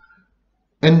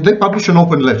 and they published an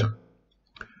open letter.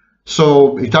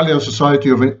 So, Italian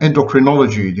Society of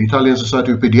Endocrinology, the Italian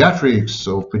Society of Pediatrics,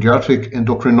 of Pediatric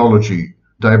Endocrinology,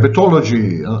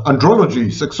 Diabetology, Andrology,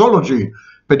 Sexology,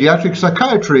 Pediatric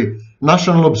Psychiatry,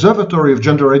 National Observatory of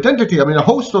Gender Identity, I mean, a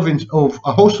host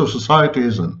of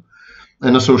societies and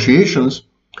associations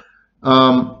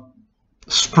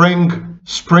sprang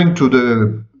to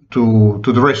the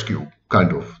rescue,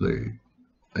 kind of.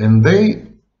 And they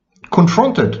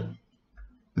confronted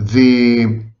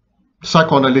the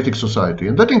Psychoanalytic Society,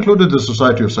 and that included the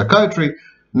Society of Psychiatry,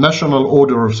 National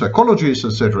Order of Psychologists,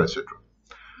 etc., etc.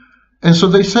 And so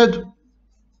they said,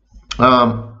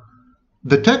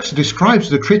 the text describes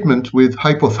the treatment with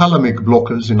hypothalamic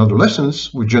blockers in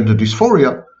adolescents with gender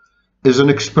dysphoria as an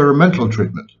experimental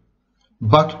treatment,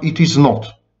 but it is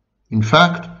not. In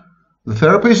fact, the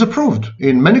therapy is approved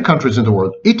in many countries in the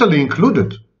world, Italy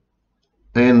included,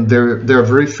 and there are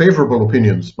very favorable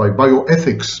opinions by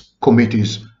bioethics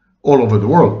committees all over the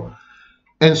world.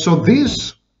 And so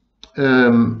these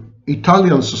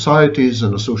Italian societies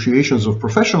and associations of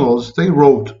professionals, they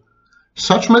wrote,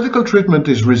 such medical treatment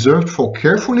is reserved for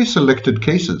carefully selected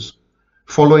cases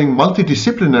following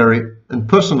multidisciplinary and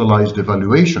personalized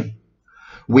evaluation.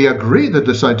 We agree that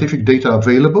the scientific data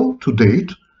available to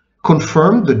date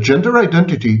confirm that gender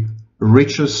identity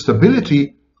reaches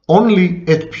stability only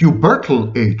at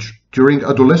pubertal age during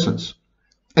adolescence,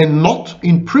 and not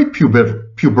in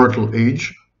pre-pubertal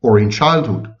age or in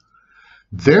childhood.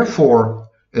 Therefore,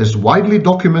 as widely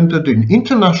documented in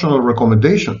international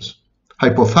recommendations,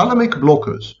 hypothalamic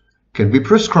blockers can be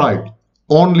prescribed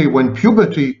only when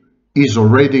puberty is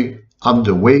already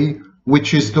underway,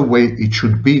 which is the way it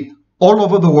should be all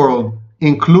over the world,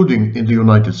 including in the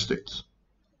United States.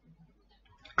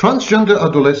 Transgender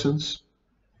adolescents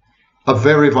are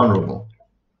very vulnerable.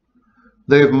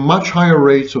 They have much higher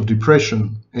rates of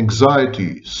depression,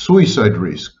 anxiety, suicide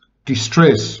risk,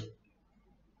 distress.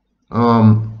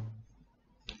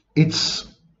 It's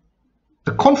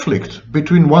a conflict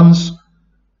between one's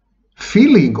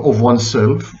feeling of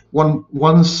oneself,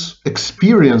 one's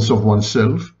experience of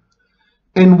oneself,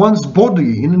 and one's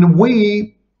body. In a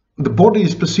way, the body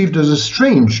is perceived as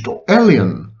estranged or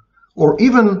alien, or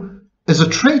even as a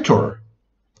traitor.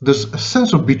 There's a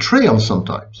sense of betrayal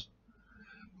sometimes.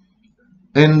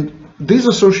 And these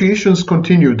associations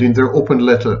continued in their open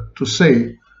letter to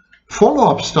say,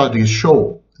 follow-up studies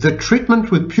show that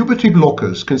treatment with puberty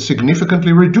blockers can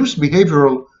significantly reduce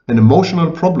behavioral and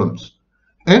emotional problems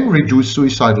and reduce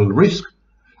suicidal risk,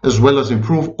 as well as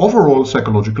improve overall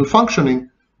psychological functioning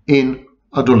in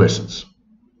adolescents.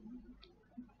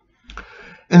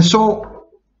 And so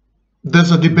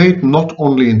there's a debate not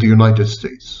only in the United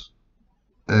States,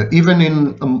 even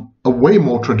in a way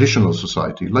more traditional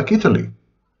society like Italy.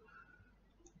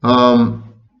 The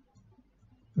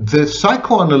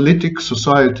Psychoanalytic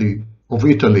Society of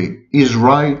Italy is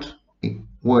right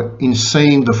in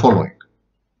saying the following.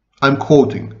 I'm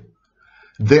quoting,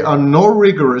 "There are no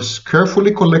rigorous,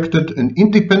 carefully collected and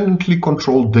independently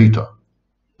controlled data,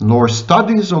 nor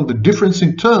studies on the difference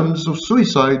in terms of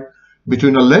suicide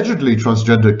between allegedly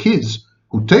transgender kids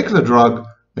who take the drug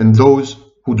and those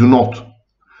who do not.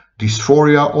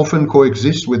 Dysphoria often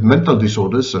coexists with mental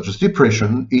disorders such as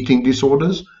depression, eating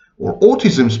disorders, or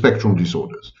autism spectrum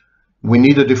disorders. We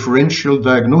need a differential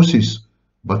diagnosis,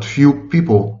 but few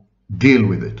people deal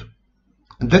with it."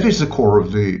 And that is the core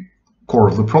of the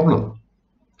problem.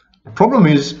 The problem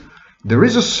is there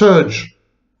is a surge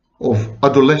of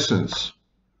adolescents,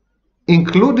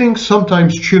 including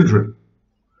sometimes children,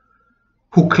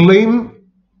 who claim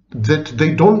that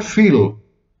they don't feel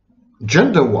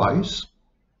gender-wise.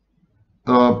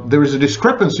 There is a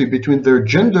discrepancy between their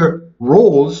gender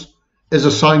roles as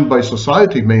assigned by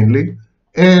society mainly,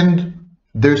 and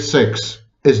their sex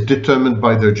as determined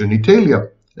by their genitalia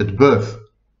at birth.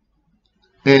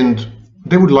 And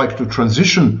they would like to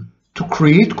transition to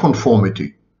create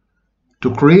conformity,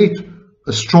 to create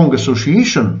a strong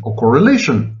association or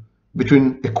correlation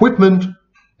between equipment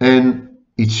and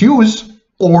its use,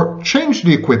 or change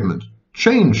the equipment,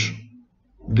 change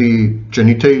the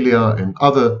genitalia and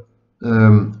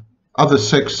other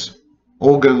sex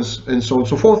organs and so on and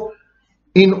so forth,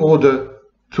 in order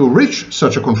to reach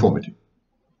such a conformity.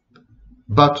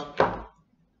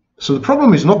 So the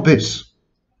problem is not this.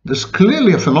 There's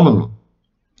clearly a phenomenon.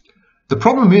 The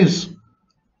problem is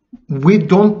we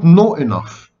don't know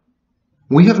enough.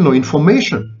 We have no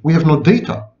information. We have no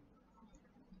data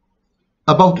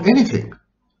about anything,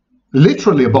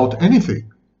 literally about anything.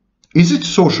 Is it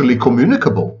socially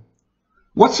communicable?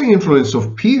 What's the influence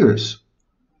of peers?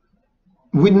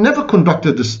 we never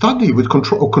conducted a study with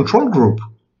control group.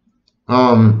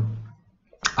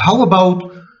 How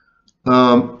about,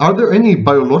 are there any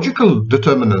biological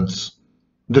determinants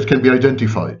that can be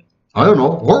identified? I don't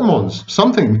know, hormones,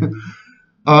 something.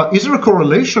 Is there a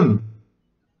correlation?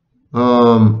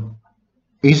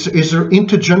 Is there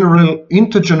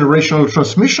intergenerational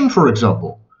transmission, for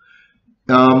example?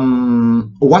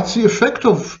 What's the effect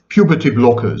of puberty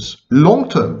blockers long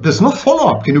term? There's no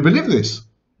follow-up. Can you believe this?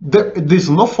 There's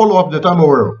no follow-up that I'm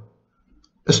aware of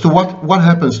as to what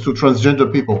happens to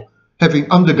transgender people having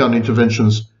undergone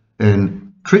interventions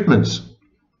and treatments.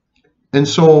 And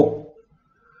so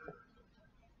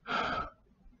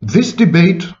this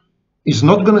debate is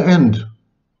not going to end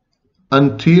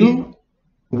until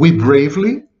we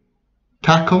bravely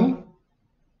tackle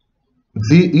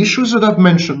the issues that I've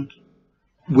mentioned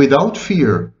without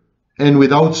fear and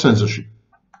without censorship.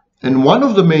 And one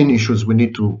of the main issues we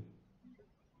need to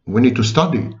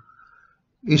study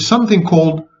is something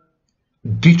called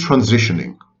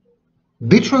detransitioning.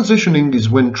 Detransitioning is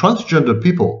when transgender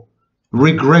people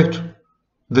regret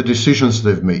the decisions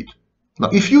they've made. Now,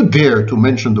 if you dare to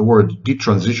mention the word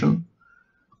detransition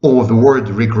or the word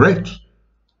regret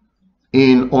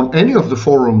on any of the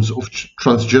forums of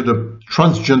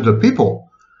transgender people,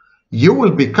 you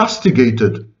will be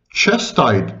castigated,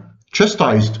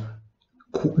 chastised,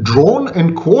 drawn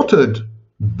and quartered,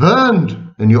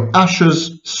 burned, and your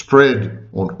ashes spread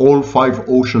on all 5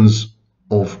 oceans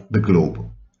of the globe.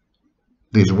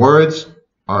 These words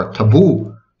are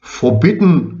taboo,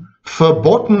 forbidden,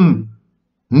 verboten,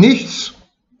 nichts.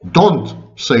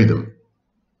 Don't say them.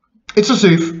 It's as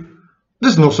if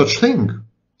there's no such thing.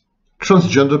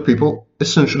 Transgender people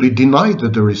essentially deny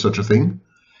that there is such a thing,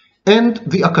 and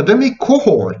the academic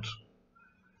cohort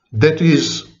that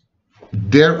is,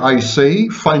 dare I say,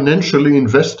 financially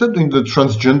invested in the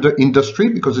transgender industry,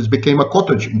 because it became a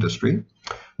cottage industry,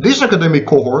 this academic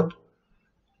cohort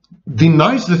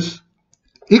denies this,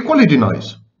 equally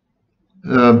denies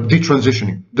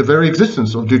detransitioning, the very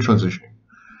existence of detransitioning.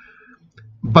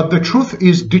 But the truth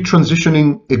is,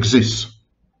 detransitioning exists,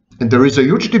 and there is a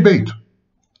huge debate,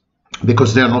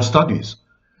 because there are no studies,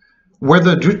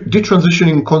 whether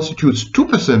detransitioning constitutes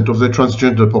 2% of the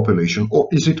transgender population, or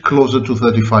is it closer to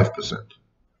 35%?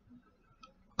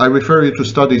 I refer you to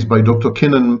studies by Dr.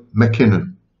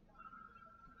 McKinnon.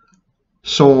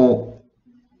 So,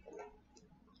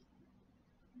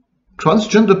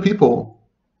 transgender people,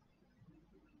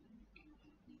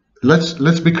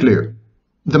 let's be clear,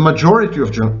 the majority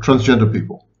of transgender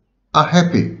people are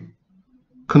happy,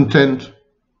 content,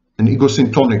 and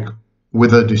egosyntonic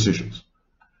with their decisions.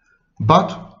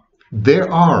 But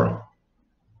there are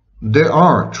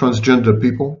transgender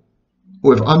people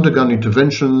who have undergone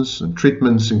interventions and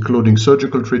treatments, including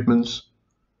surgical treatments,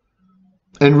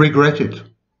 and regret it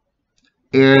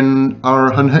and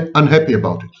are unhappy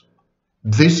about it.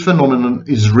 This phenomenon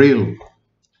is real.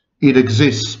 It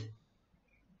exists.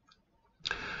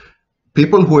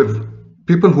 People who have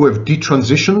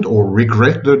detransitioned or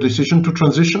regret their decision to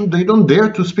transition, they don't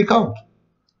dare to speak out.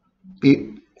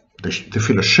 They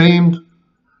feel ashamed.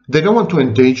 They don't want to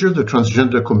endanger the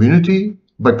transgender community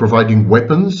by providing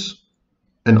weapons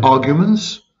and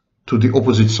arguments to the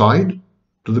opposite side,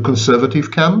 to the conservative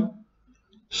camp.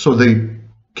 So they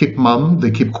keep mum,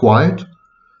 they keep quiet.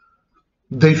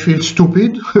 They feel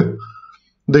stupid.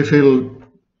 They feel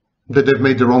that they've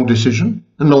made the wrong decision,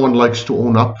 and no one likes to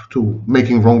own up to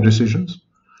making wrong decisions.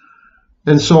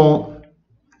 And so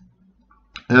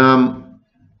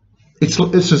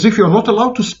it's as if you're not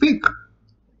allowed to speak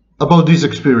about these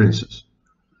experiences.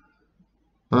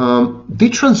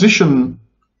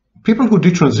 People who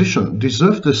detransition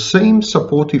deserve the same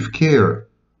supportive care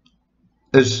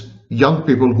as young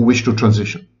people who wish to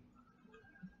transition.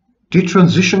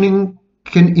 Detransitioning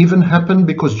can even happen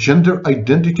because gender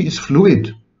identity is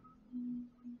fluid.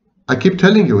 I keep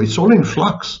telling you, it's all in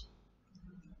flux.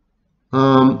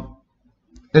 And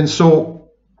so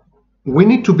we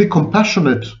need to be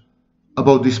compassionate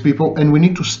about these people, and we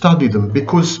need to study them,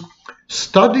 because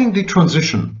studying the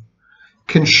transition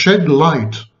can shed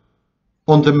light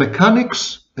on the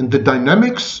mechanics and the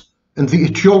dynamics and the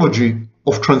etiology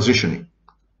of transitioning.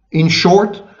 In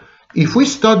short, if we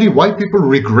study why people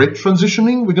regret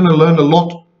transitioning, we're going to learn a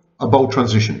lot about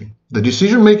transitioning. The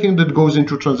decision-making that goes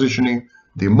into transitioning,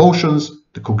 the emotions,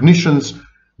 the cognitions,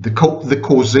 the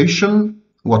causation,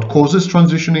 what causes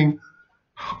transitioning,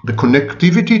 the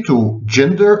connectivity to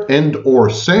gender and or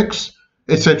sex,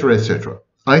 etc., etc.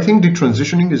 I think the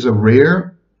transitioning is a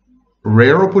rare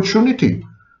opportunity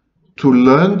to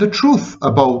learn the truth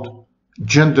about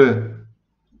gender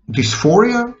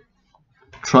dysphoria,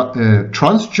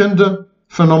 transgender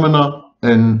phenomena,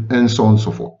 and so on and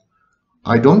so forth.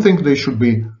 I don't think they should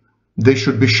be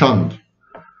shunned.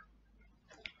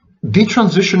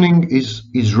 Detransitioning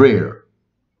is rare.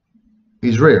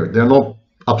 They're not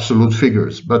absolute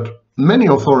figures, but many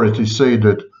authorities say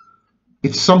that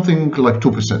it's something like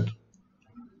 2%.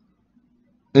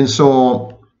 And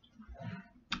so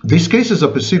these cases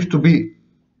are perceived to be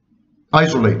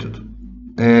isolated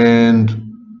and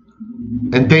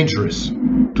dangerous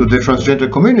to the transgender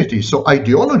community. So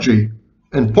ideology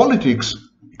and politics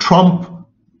trump,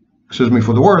 excuse me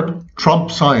for the word,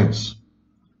 trump science.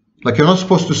 Like, you're not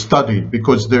supposed to study it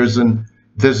because there's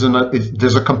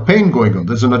a campaign going on,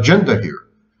 there's an agenda here,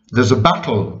 there's a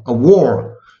battle, a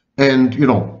war, and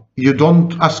you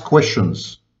don't ask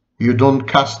questions, you don't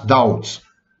cast doubts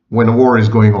when a war is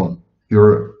going on.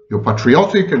 You're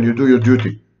patriotic and you do your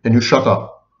duty and you shut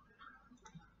up.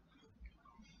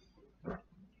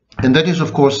 And that is,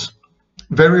 of course,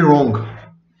 very wrong.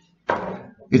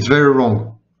 It's very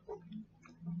wrong.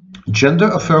 Gender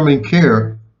affirming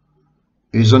care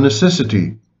is a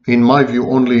necessity, in my view,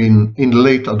 only in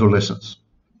late adolescence.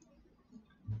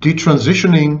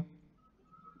 Detransitioning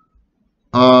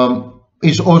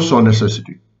is also a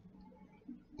necessity.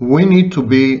 We need to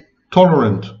be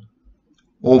tolerant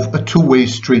of a two-way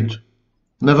street.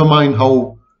 Never mind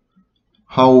how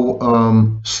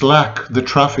slack the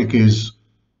traffic is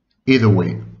either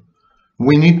way.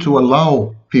 We need to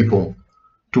allow people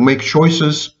to make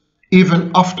choices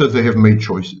even after they have made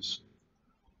choices.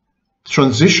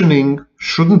 Transitioning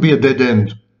shouldn't be a dead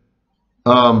end,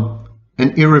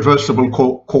 an irreversible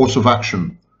course of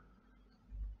action.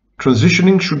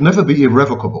 Transitioning should never be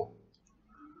irrevocable.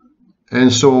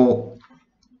 And so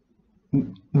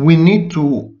we need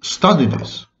to study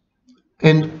this.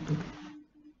 And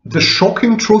the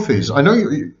shocking truth is, I know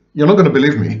you're not going to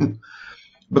believe me,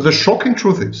 but the shocking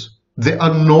truth is there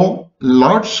are no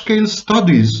large-scale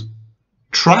studies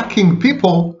tracking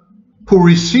people who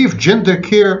receive gender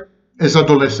care as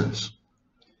adolescents.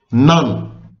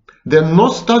 None. There are no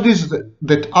studies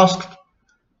that asked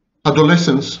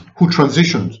adolescents who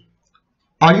transitioned,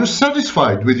 are you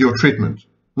satisfied with your treatment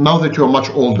now that you're much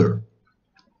older?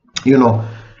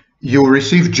 You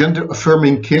received gender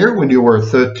affirming care when you were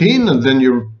 13, and then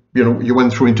you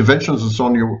went through interventions and so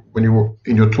on when you were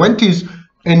in your 20s,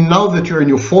 and now that you're in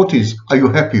your 40s, are you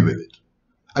happy with it?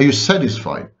 Are you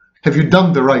satisfied? Have you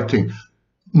done the right thing?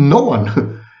 No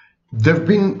one. There have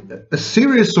been a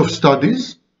series of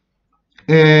studies,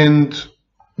 and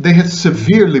they had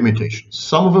severe limitations.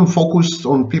 Some of them focused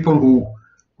on people who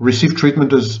received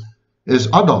treatment as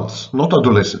adults, not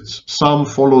adolescents. Some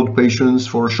followed patients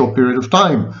for a short period of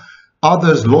time.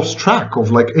 Others lost track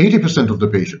of like 80% of the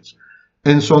patients,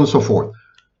 and so on and so forth.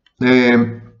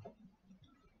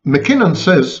 McKinnon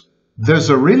says there's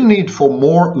a real need for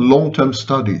more long-term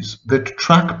studies that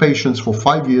track patients for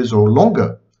 5 years or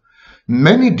longer.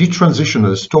 Many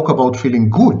detransitioners talk about feeling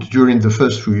good during the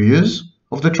first few years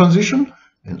of the transition,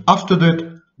 and after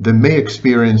that, they may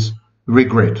experience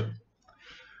regret.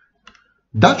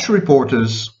 Dutch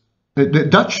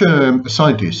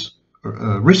scientists,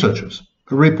 researchers,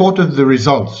 reported the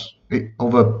results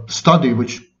of a study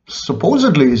which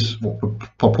purportedly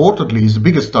is the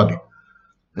biggest study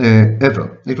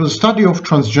ever. It was a study of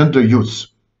transgender youths,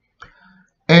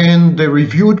 and they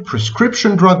reviewed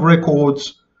prescription drug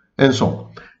records and so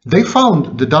on.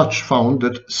 The Dutch found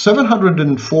that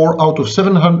 704 out of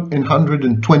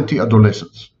 720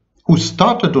 adolescents who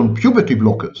started on puberty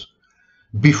blockers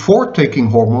before taking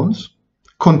hormones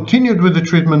continued with the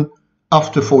treatment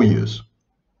after 4 years.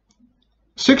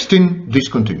 16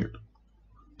 discontinued.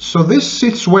 So this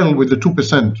sits well with the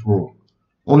 2% rule.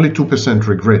 Only 2%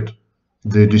 regret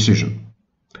the decision.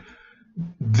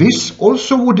 This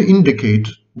also would indicate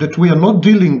that we are not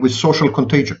dealing with social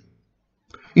contagion.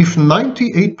 If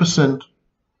 98%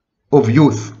 of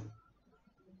youth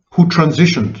who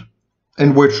transitioned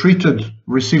and were treated,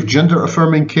 received gender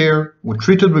affirming care, were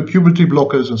treated with puberty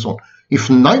blockers and so on, if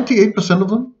 98% of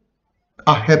them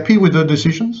are happy with their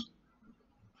decisions,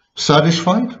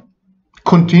 satisfied,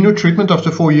 continue treatment after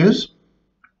 4 years,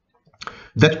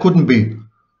 that couldn't be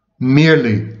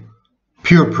merely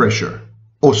peer pressure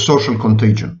or social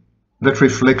contagion. That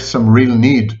reflects some real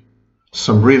need,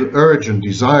 some real urge and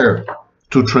desire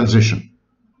to transition.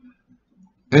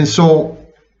 And so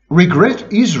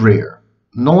regret is rare.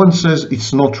 No one says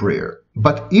it's not rare,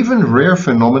 but even rare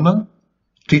phenomena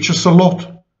teach us a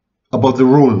lot about the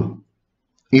rule.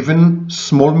 Even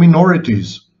small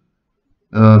minorities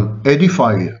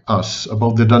edify us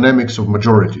about the dynamics of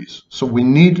majorities. So we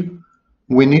need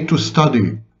to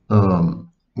study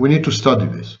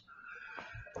this.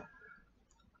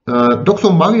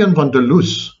 Dr. Marian van der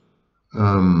Loos,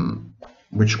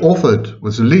 which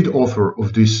was the lead author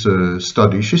of this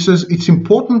study, she says it's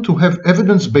important to have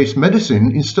evidence-based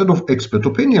medicine instead of expert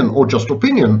opinion or just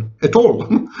opinion at all.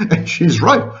 And she's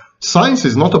right. Science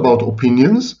is not about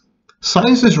opinions.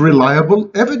 Science is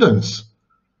reliable evidence,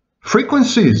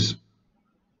 frequencies,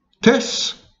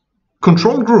 tests,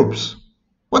 control groups.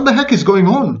 What the heck is going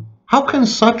on? How can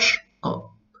such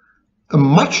a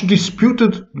much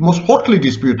disputed, most hotly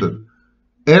disputed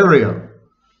area,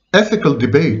 ethical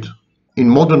debate in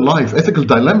modern life, ethical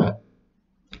dilemma,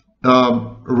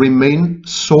 remain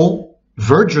so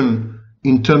virgin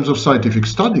in terms of scientific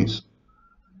studies?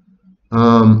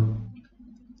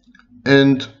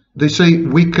 And they say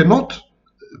we cannot,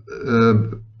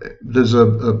 there's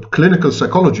a clinical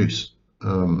psychologist,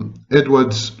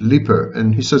 Edwards Leeper,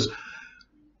 and he says,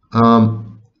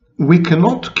 we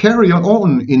cannot carry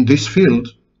on in this field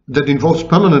that involves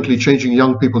permanently changing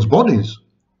young people's bodies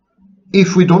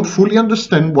if we don't fully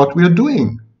understand what we are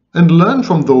doing and learn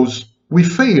from those we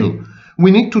fail.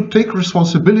 We need to take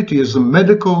responsibility as a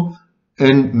medical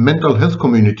and mental health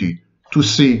community to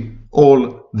see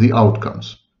all the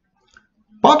outcomes.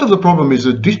 Part of the problem is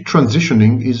that this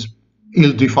transitioning is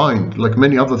ill-defined, like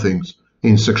many other things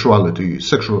in sexuality,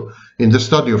 in the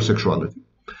study of sexuality.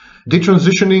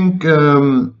 Detransitioning,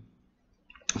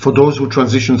 for those who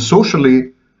transition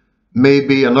socially, may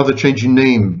be another change in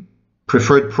name,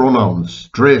 preferred pronouns,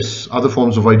 dress, other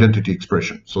forms of identity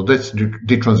expression. So that's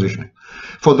detransitioning.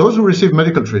 For those who receive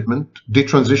medical treatment,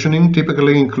 detransitioning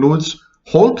typically includes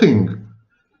halting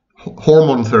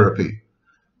hormone therapy.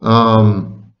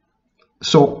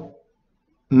 So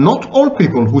not all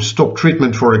people who stop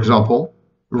treatment, for example,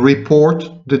 report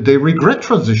that they regret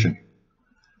transition.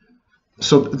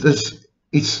 So this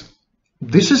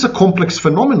is a complex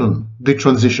phenomenon,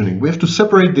 detransitioning. We have to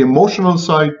separate the emotional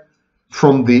side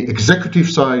from the executive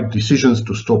side, decisions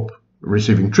to stop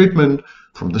receiving treatment,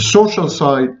 from the social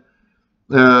side.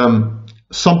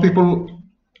 Some people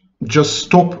just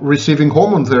stop receiving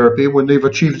hormone therapy when they've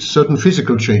achieved certain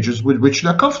physical changes with which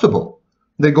they're comfortable.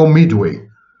 They go midway.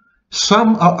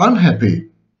 Some are unhappy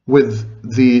with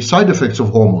the side effects of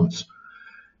hormones.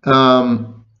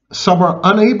 Some are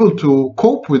unable to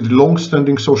cope with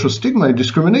long-standing social stigma and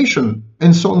discrimination,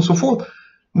 and so on and so forth.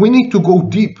 We need to go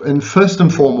deep, and first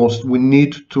and foremost, we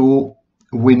need to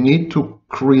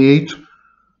create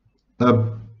a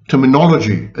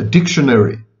terminology, a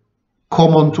dictionary,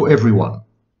 common to everyone.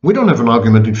 We don't have an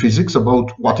argument in physics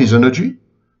about what is energy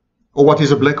or what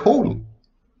is a black hole.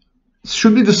 It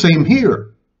should be the same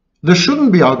here. There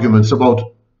shouldn't be arguments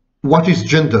about what is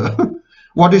gender,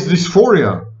 what is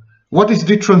dysphoria, what is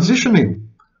detransitioning.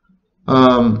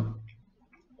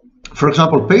 For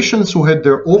example, patients who had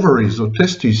their ovaries or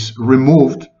testes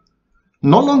removed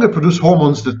no longer produce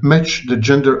hormones that match the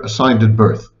gender assigned at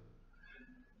birth.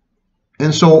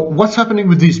 And so what's happening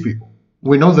with these people?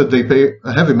 We know that they pay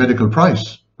a heavy medical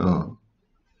price, and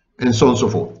so on and so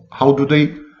forth. How do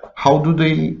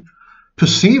they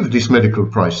perceive this medical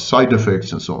price, side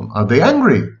effects and so on? Are they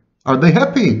angry? Are they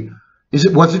happy?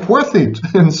 Was it worth it?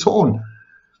 And so on.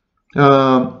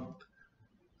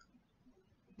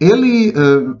 Eli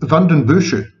van den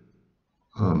Busche,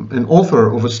 an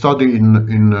author of a study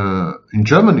in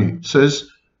Germany, says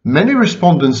many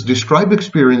respondents describe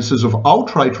experiences of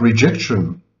outright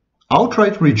rejection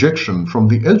from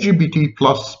the LGBT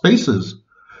plus spaces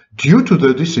due to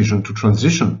their decision to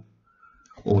transition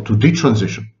or to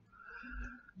detransition.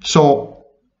 So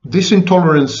this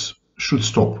intolerance should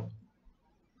stop.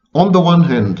 On the one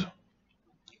hand,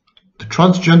 the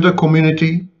transgender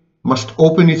community must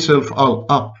open itself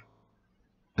up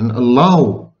and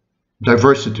allow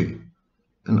diversity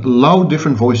and allow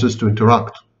different voices to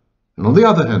interact. And on the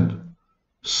other hand,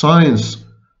 science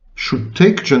should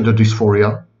take gender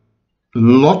dysphoria a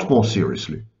lot more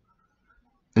seriously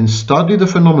and study the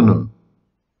phenomenon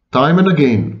time and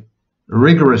again,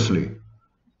 rigorously,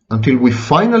 until we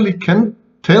finally can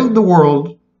tell the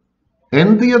world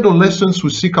and the adolescents who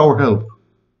seek our help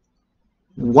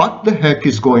what the heck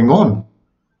is going on.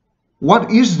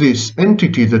 What is this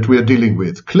entity that we are dealing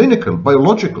with? Clinical,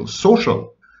 biological,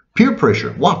 social, peer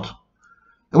pressure, what?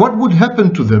 And what would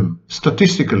happen to them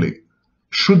statistically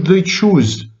should they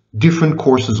choose different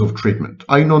courses of treatment?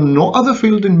 I know no other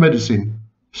field in medicine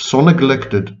so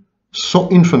neglected, so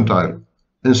infantile,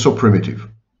 and so primitive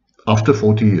after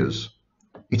 40 years.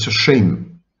 It's a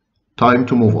shame. Time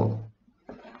to move on.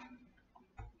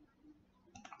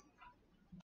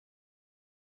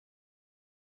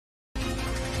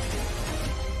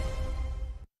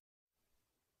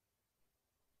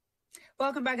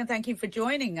 Welcome back and thank you for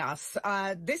joining us.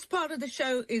 This part of the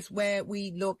show is where we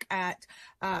look at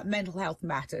mental health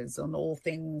matters and all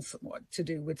things to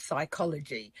do with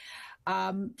psychology.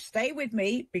 Stay with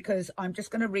me because I'm just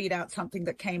going to read out something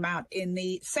that came out in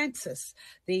the census.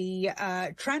 The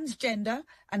transgender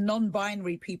and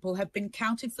non-binary people have been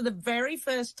counted for the very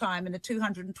first time in the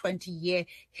 220-year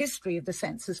history of the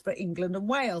census for England and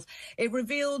Wales. It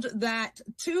revealed that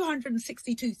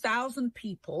 262,000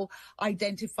 people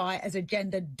identify as a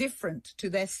gender different to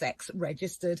their sex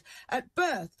registered at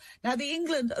birth. Now, the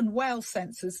England and Wales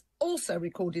census also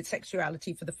recorded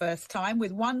sexuality for the first time,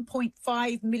 with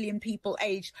 1.5 million people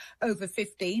aged over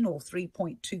 15, or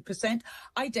 3.2%,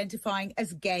 identifying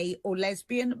as gay or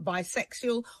lesbian,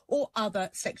 bisexual, or other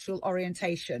sexual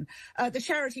orientation. The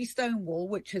charity Stonewall,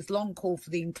 which has long called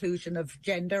for the inclusion of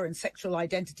gender and sexual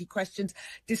identity questions,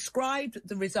 described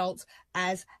the results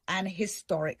as an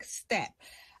historic step.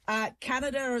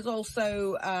 Canada has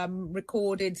also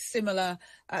recorded similar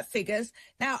figures.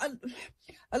 Now,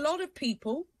 a lot of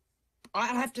people, I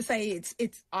have to say,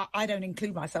 I don't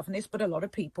include myself in this, but a lot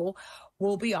of people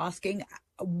will be asking,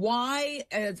 why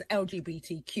is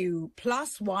LGBTQ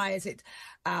plus? Why is it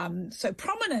so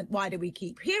prominent? Why do we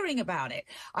keep hearing about it?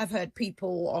 I've heard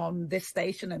people on this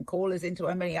station and callers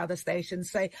into many other stations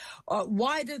say,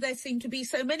 why do there seem to be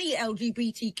so many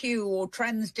LGBTQ or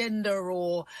transgender,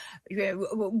 or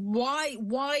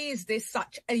why is this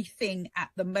such a thing at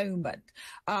the moment?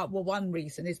 Well, one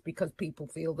reason is because people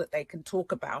feel that they can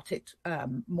talk about it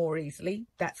more easily.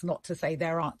 That's not to say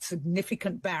there aren't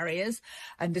significant barriers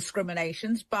and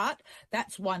discriminations, but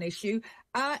that's one issue.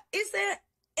 Is there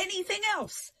anything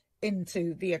else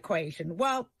into the equation?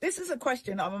 Well, this is a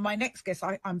question my next guest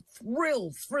I'm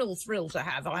thrilled to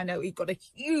have. I know he got a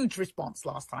huge response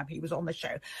last time he was on the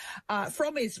show.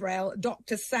 From Israel,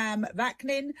 Dr. Sam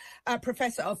Vaknin,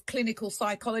 Professor of Clinical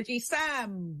Psychology.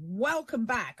 Sam, welcome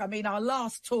back. I mean, our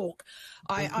last talk,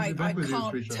 I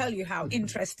can't tell you how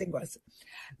interesting it was.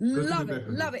 Love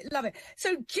it.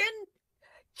 So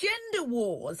gender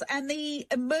wars and the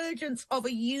emergence of a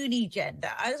unigender.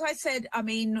 As I said, I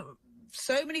mean,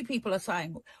 so many people are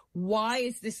saying, why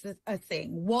is this a thing?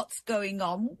 What's going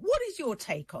on? What is your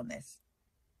take on this?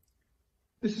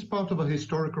 This is part of a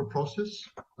historical process.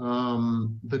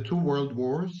 The two world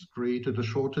wars created a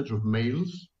shortage of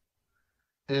males,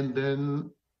 and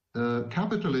then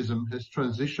capitalism has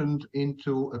transitioned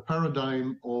into a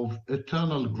paradigm of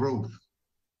eternal growth,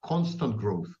 constant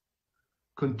growth,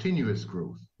 continuous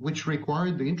growth, which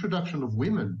required the introduction of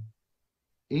women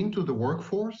into the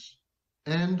workforce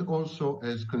and also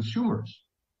as consumers.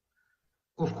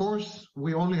 Of course,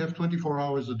 we only have 24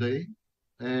 hours a day,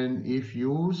 and if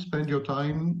you spend your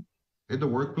time at the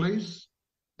workplace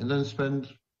and then spend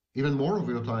even more of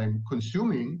your time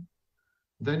consuming,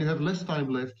 then you have less time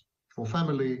left for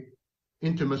family,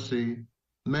 intimacy,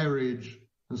 marriage,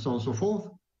 and so on and so forth.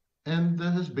 And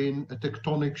there has been a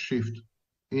tectonic shift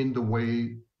in the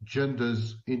way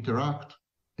genders interact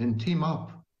and team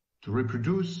up to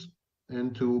reproduce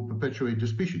and to perpetuate the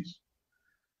species.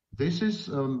 This is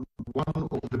one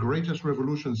of the greatest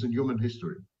revolutions in human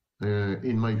history,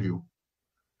 in my view.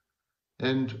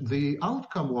 And the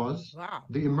outcome was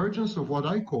the emergence of what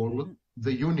I call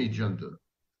the unigender.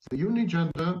 The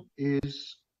unigender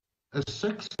is a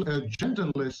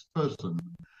genderless person,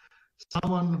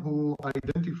 someone who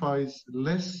identifies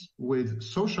less with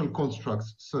social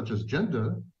constructs such as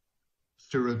gender,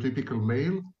 stereotypical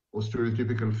male or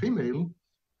stereotypical female,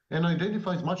 and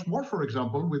identifies much more, for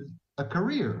example, with a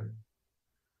career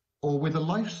or with a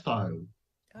lifestyle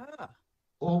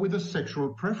or with a sexual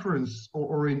preference or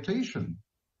orientation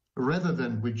rather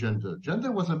than with gender.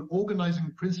 Gender was an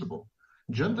organizing principle.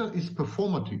 Gender is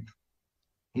performative.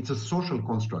 It's a social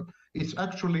construct. It's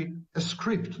actually a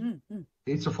script.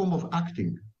 It's a form of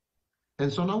acting.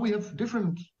 And so now we have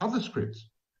different other scripts.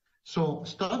 So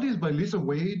studies by Lisa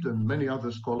Wade and many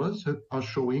other scholars are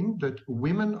showing that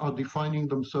women are defining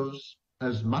themselves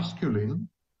as masculine,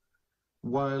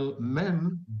 while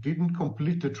men didn't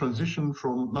complete the transition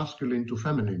from masculine to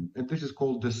feminine. And this is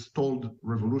called the stalled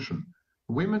revolution.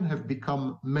 Women have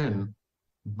become men,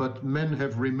 but men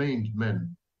have remained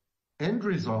men. End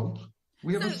result,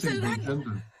 we have a single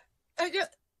gender.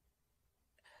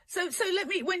 So let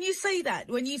me, when you say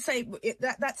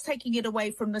that's taking it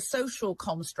away from the social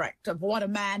construct of what a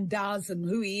man does and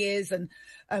who he is and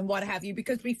what have you,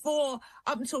 because before,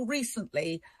 up until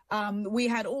recently, we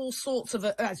had all sorts of,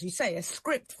 as you say, a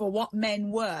script for what men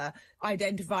were,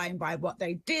 identifying by what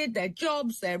they did, their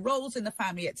jobs, their roles in the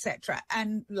family, etc.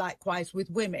 And likewise with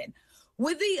women.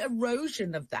 With the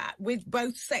erosion of that, with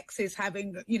both sexes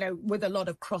having, with a lot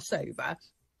of crossover,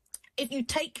 if you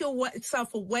take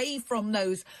yourself away from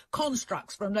those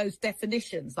constructs, from those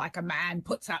definitions, like a man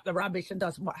puts out the rubbish and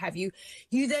does what have you,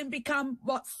 you then become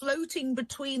floating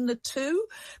between the two.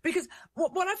 Because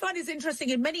what I find is interesting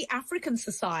in many African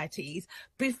societies,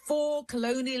 before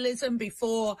colonialism,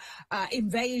 before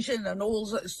invasion and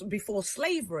before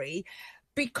slavery,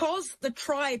 because the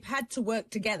tribe had to work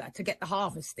together to get the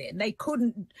harvest in, they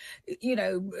couldn't,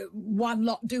 one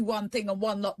lot do one thing and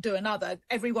one lot do another.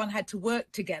 Everyone had to work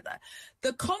together.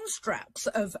 The constructs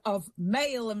of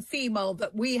male and female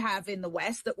that we have in the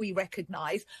West, that we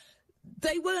recognize,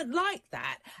 they weren't like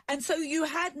that. And so you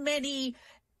had many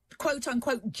quote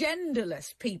unquote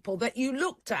genderless people that you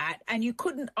looked at and you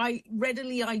couldn't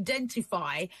readily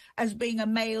identify as being a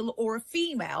male or a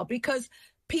female, because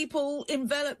people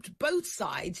enveloped both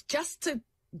sides just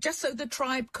so the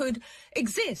tribe could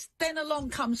exist. Then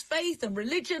along comes faith and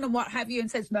religion and what have you, and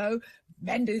says, no,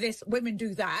 men do this, women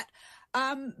do that.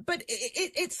 But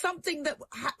it's something that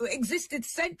existed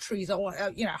centuries or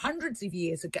hundreds of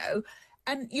years ago.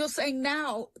 And you're saying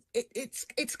now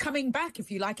it's coming back,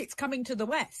 if you like, it's coming to the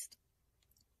West.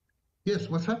 Yes,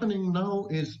 what's happening now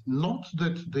is not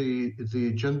that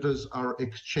the genders are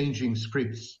exchanging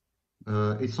scripts.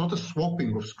 It's not a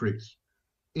swapping of scripts.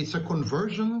 It's a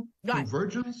convergence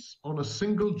on a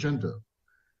single gender.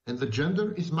 And the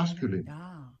gender is masculine.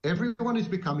 Ah. Everyone is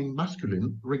becoming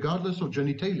masculine, regardless of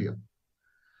genitalia.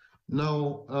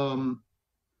 Now,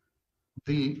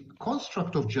 the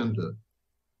construct of gender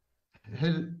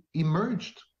had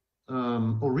emerged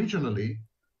originally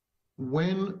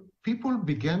when people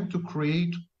began to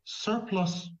create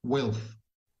surplus wealth.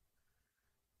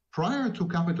 Prior to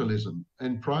capitalism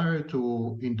and prior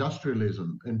to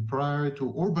industrialism and prior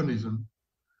to urbanism,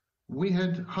 we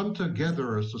had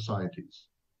hunter-gatherer societies.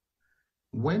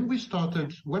 When we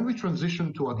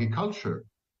transitioned to agriculture,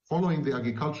 following the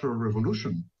agricultural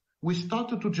revolution, we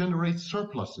started to generate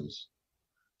surpluses.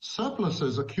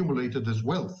 Surpluses accumulated as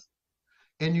wealth,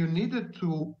 and you needed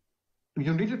to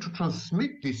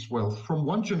transmit this wealth from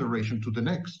one generation to the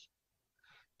next.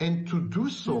 And to do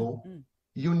so,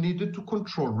 you needed to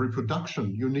control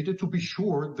reproduction. You needed to be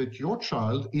sure that your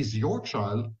child is your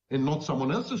child and not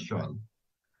someone else's child.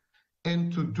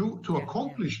 And to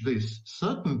accomplish this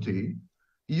certainty,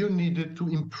 you needed to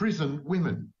imprison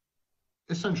women,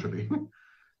 essentially,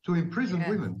 to imprison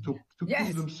women, to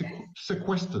keep them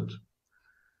sequestered.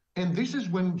 And this is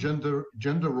when gender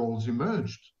roles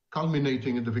emerged,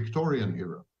 culminating in the Victorian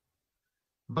era.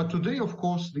 But today, of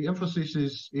course, the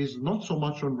emphasis is not so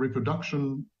much on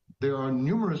reproduction. There are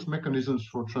numerous mechanisms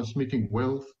for transmitting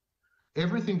wealth.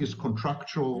 Everything is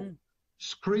contractual.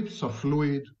 Scripts are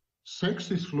fluid.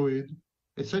 Sex is fluid,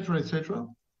 etc., etc.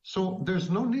 So there's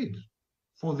no need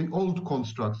for the old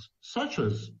constructs, such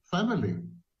as family,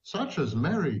 such as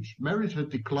marriage. Marriage had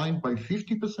declined by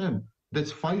 50%.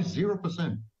 That's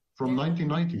 50% from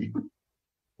 1990.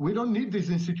 We don't need these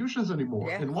institutions anymore.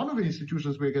 Yeah. And one of the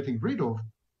institutions we're getting rid of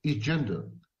is gender.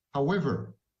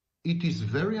 However, it is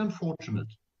very unfortunate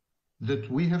that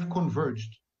we have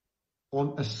converged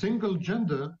on a single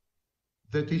gender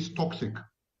that is toxic.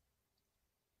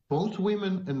 Both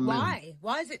women and men. Why?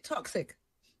 Why is it toxic?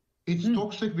 It's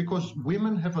toxic because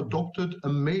women have adopted a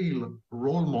male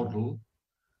role model,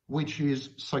 which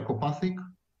is psychopathic,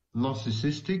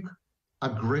 narcissistic,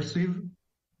 aggressive,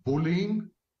 bullying,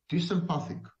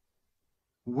 disempathic.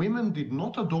 Women did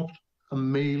not adopt a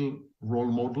male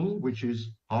role model, which is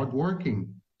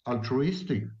hardworking,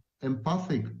 altruistic,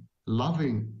 empathic,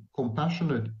 loving,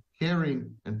 compassionate,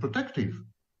 caring, and protective.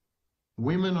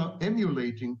 Women are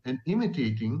emulating and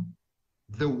imitating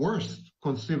the worst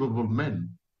conceivable men.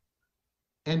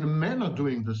 And men are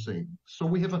doing the same. So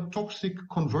we have a toxic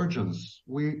convergence.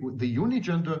 The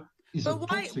unigender is a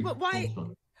toxic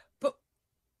construct.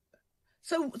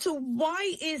 So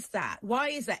why is that? Why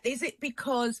is that? Is it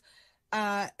because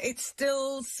it's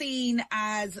still seen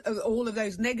as all of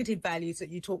those negative values that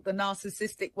you talk, the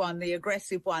narcissistic one, the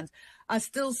aggressive ones, are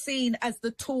still seen as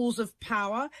the tools of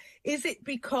power? Is it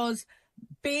because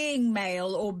being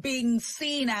male or being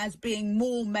seen as being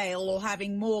more male or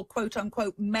having more quote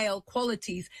unquote male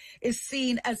qualities is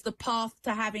seen as the path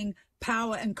to having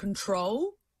power and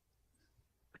control?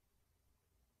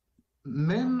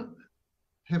 Men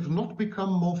have not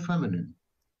become more feminine.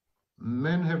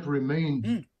 Men have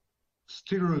remained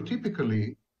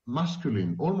stereotypically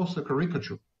masculine, almost a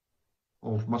caricature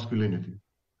of masculinity.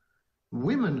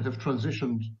 Women have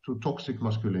transitioned to toxic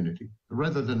masculinity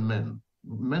rather than men.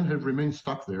 Men have remained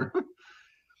stuck there.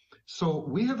 So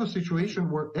we have a situation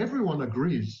where everyone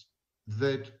agrees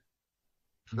that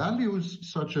values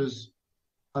such as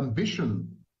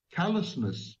ambition,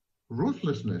 callousness,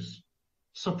 ruthlessness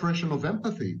suppression of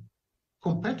empathy,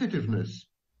 competitiveness,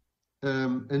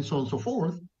 and so on and so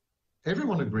forth,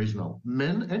 everyone agrees now,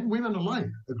 men and women alike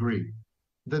agree,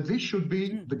 that this should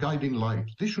be the guiding light.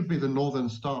 This should be the northern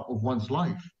star of one's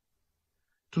life.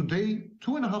 Today,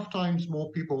 2.5 times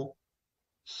more people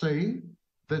say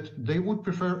that they would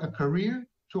prefer a career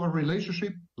to a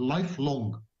relationship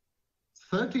lifelong.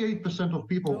 38% of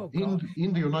people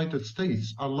in the United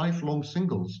States are lifelong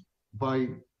singles by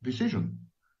decision.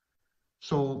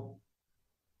 So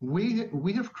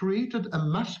we have created a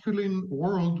masculine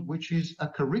world which is a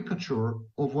caricature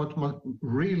of what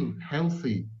real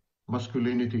healthy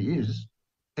masculinity is,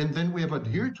 and then we have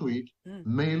adhered to it,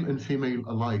 male and female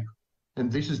alike. And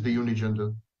this is the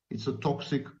unigender. It's a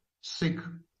toxic, sick,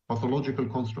 pathological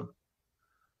construct.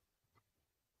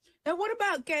 Now, what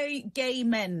about gay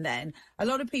men then? A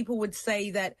lot of people would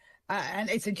say that, and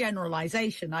it's a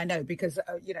generalization, I know, because,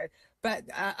 but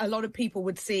a lot of people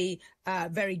would see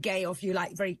very gay, or if you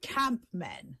like, very camp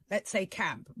men, let's say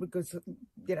camp, because,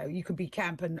 you could be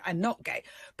camp and not gay,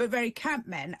 but very camp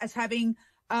men as having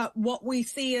what we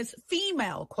see as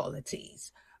female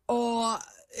qualities. Or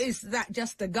is that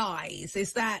just a guise?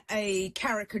 Is that a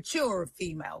caricature of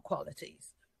female qualities?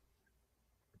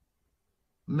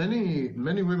 Many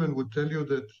women would tell you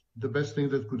that the best thing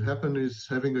that could happen is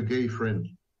having a gay friend,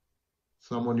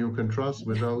 someone you can trust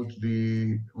without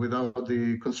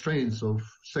the constraints of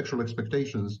sexual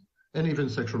expectations and even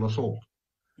sexual assault.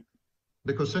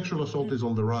 Because sexual assault is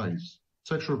on the rise.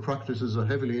 Sexual practices are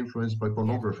heavily influenced by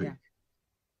pornography.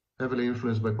 Heavily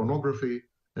influenced by pornography,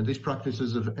 and these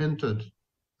practices have entered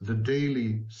the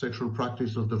daily sexual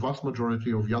practice of the vast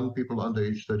majority of young people under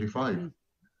age 35.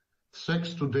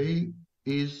 Sex today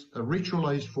is a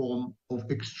ritualized form of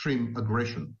extreme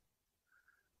aggression.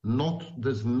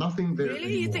 There's nothing there really?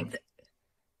 anymore. You think that?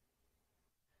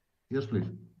 Yes, please.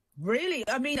 Really?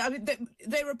 I mean,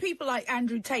 there are people like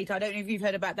Andrew Tate. I don't know if you've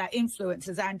heard about that,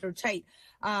 influencers, Andrew Tate.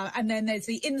 And then there's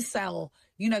the incel,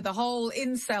 the whole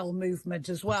incel movement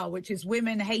as well, which is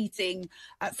women hating,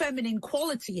 feminine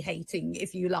quality hating,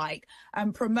 if you like,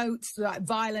 and promotes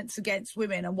violence against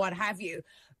women and what have you.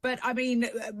 But I mean,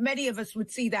 many of us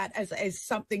would see that as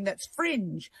something that's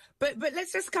fringe. But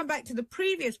let's just come back to the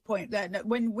previous point that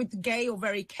when with gay or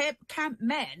very camp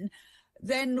men,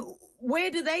 then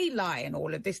where do they lie in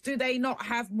all of this? Do they not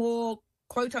have more,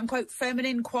 quote unquote,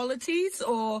 feminine qualities,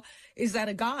 or is that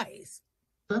a guise?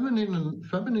 Feminine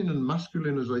and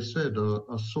masculine, as I said,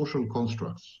 are social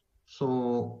constructs.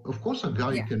 So, of course, a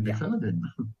guy can be feminine.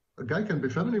 A guy can be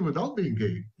feminine without being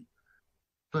gay.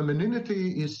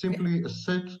 Femininity is simply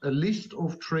a list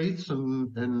of traits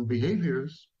and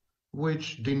behaviors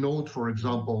which denote, for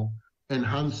example,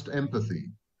 enhanced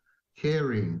empathy,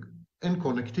 caring, and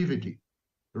connectivity,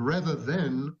 rather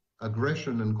than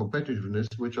aggression and competitiveness,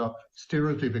 which are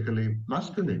stereotypically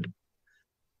masculine.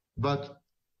 But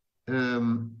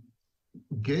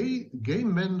gay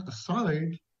men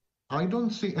aside, I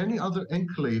don't see any other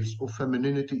enclaves of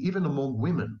femininity, even among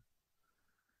women.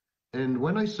 And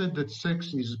when I said that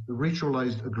sex is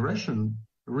ritualized aggression,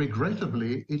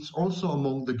 regrettably, it's also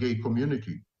among the gay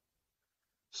community.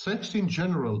 Sex in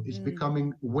general is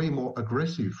becoming way more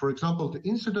aggressive. For example, the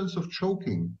incidence of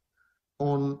choking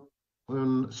on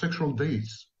sexual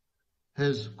dates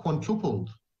has quintupled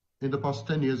in the past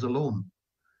 10 years alone.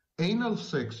 Anal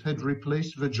sex had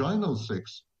replaced vaginal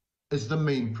sex as the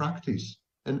main practice,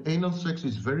 and anal sex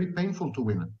is very painful to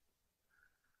women.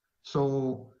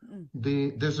 So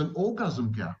there's an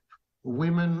orgasm gap.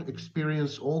 Women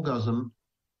experience orgasm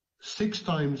 6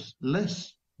 times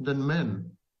less than men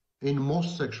in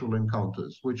most sexual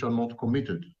encounters, which are not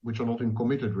in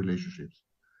committed relationships,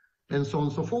 and so on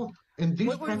and so forth. And these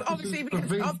obviously because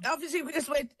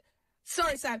we're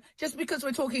sorry, Sam, just because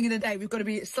we're talking in a day, we've got to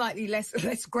be slightly less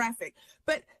graphic.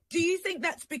 But do you think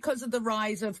that's because of the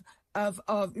rise of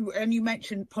and you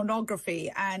mentioned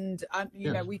pornography, and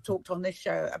we talked on this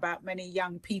show about many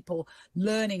young people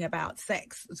learning about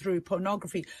sex through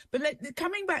pornography. But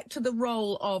coming back to the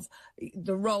roles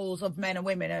of men and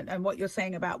women, and what you're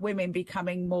saying about women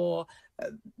becoming more,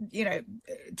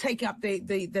 taking up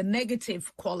the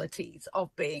negative qualities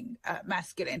of being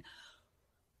masculine.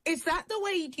 Is that the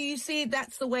way? Do you see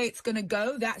that's the way it's going to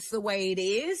go? That's the way it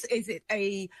is. Is it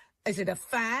a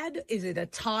fad? Is it a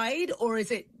tide? Or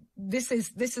is it this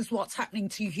is what's happening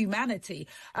to humanity,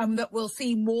 that we'll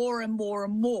see more and more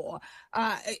and more?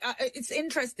 It's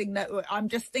interesting that I'm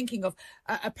just thinking of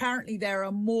apparently there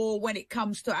are more when it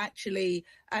comes to actually,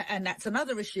 and that's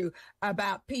another issue,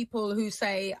 about people who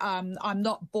say I'm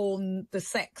not born the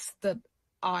sex that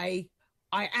I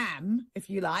am, if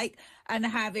you like, and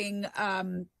having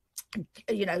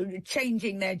you know,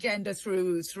 changing their gender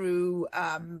through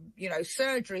you know,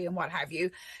 surgery and what have you,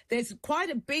 there's quite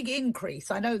a big increase.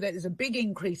 I know there's a big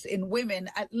increase in women,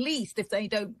 at least if they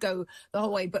don't go the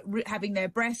whole way, but having their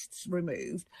breasts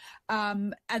removed.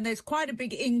 And there's quite a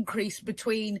big increase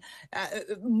between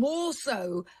more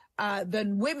so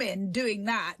than women doing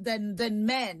that than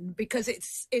men, because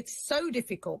it's so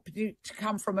difficult to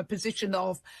come from a position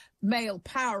of male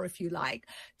power, if you like,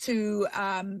 to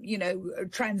you know,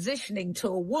 transitioning to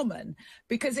a woman,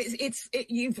 because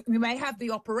you may have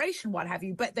the operation, what have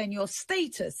you, but then your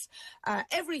status,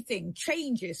 everything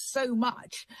changes so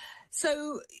much.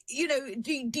 So, you know,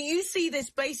 do you see this,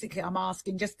 basically, I'm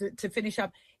asking just to finish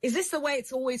up, is this the way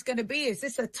it's always going to be? Is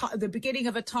this the beginning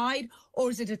of a tide, or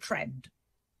is it a trend?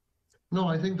 No,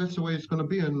 I think that's the way it's going to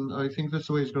be, and I think that's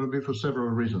the way it's going to be for several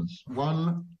reasons.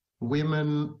 One,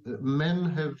 men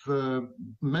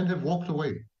have walked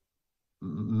away.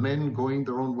 Men going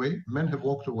their own way, men have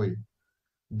walked away.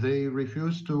 They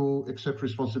refuse to accept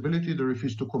responsibility, they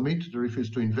refuse to commit, they refuse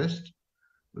to invest,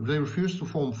 they refuse to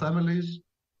form families,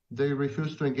 they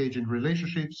refuse to engage in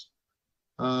relationships,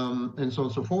 and so on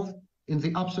and so forth. In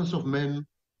the absence of men,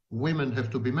 women have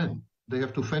to be men. They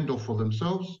have to fend off for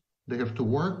themselves, they have to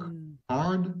work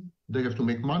hard, they have to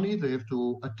make money, they have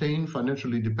to attain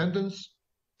financial independence,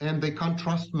 and they can't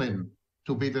trust men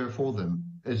to be there for them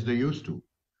as they used to.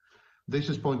 This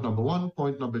is point number one.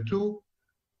 Point number two,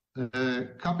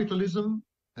 capitalism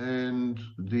and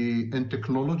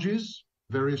technologies,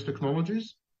 various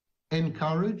technologies,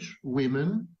 encourage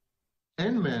women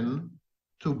and men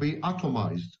to be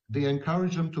atomized. They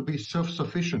encourage them to be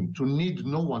self-sufficient, to need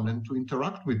no one and to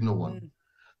interact with no one.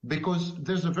 Because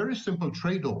there's a very simple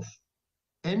trade-off.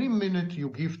 Any minute you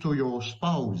give to your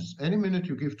spouse, any minute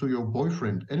you give to your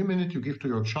boyfriend, any minute you give to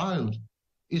your child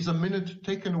is a minute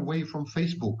taken away from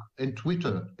Facebook and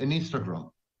Twitter and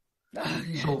Instagram. Oh,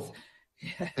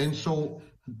 yes. And so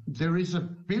there is a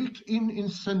built-in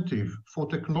incentive for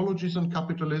technologies and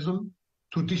capitalism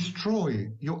to destroy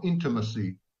your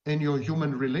intimacy and your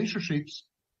human relationships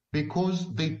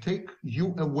because they take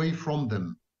you away from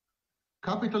them.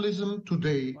 Capitalism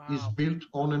today is built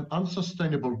on an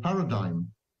unsustainable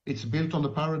paradigm. It's built on a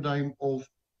paradigm of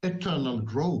eternal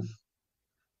growth.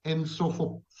 And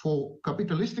so for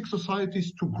capitalistic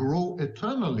societies to grow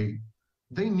eternally,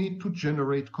 they need to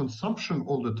generate consumption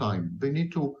all the time. They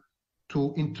need to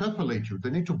interpolate you. They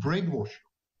need to brainwash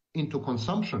you into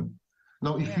consumption.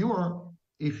 Now, if you are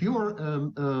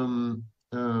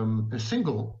a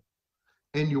single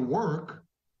and you work,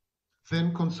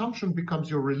 then consumption becomes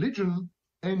your religion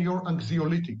and your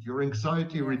anxiolytic, your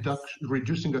anxiety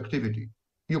reducing activity.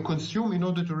 You consume in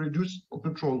order to reduce or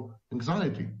control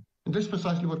anxiety. And that's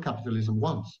precisely what capitalism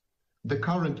wants, the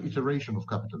current iteration of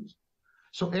capitalism.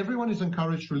 So everyone is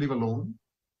encouraged to live alone,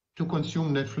 to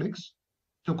consume Netflix,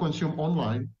 to consume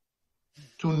online,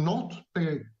 to not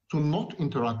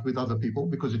interact with other people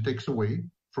because it takes away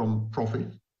from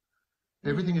profit.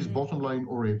 Everything is bottom line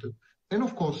oriented. And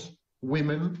of course,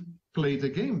 women play the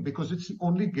game because it's the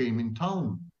only game in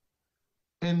town.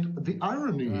 And the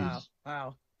irony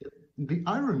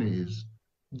is,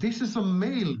 this is a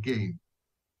male game.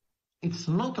 It's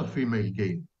not a female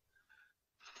game.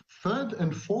 Third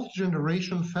and fourth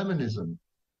generation feminism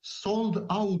sold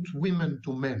out women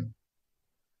to men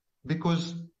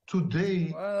because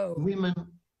today women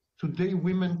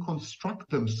construct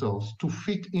themselves to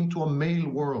fit into a male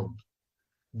world.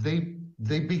 They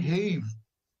behave,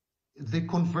 they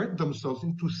convert themselves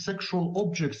into sexual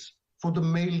objects for the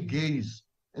male gaze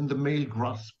and the male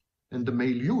grasp and the male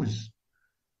use.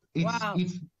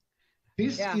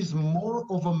 This is more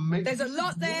of a... There's a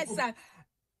lot there, Sam.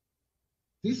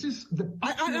 This is the...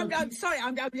 I'm sorry,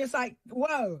 I'm just like,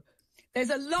 whoa. There's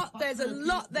a lot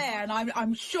there, and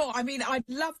I'm sure, I mean, I'd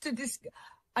love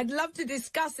to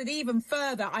discuss it even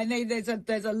further. I know there's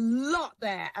a lot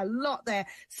there.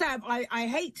 Sam, I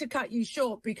hate to cut you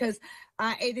short because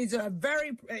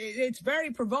it's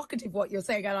very provocative what you're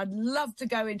saying, and I'd love to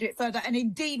go into it further. And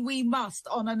indeed we must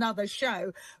on another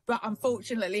show, but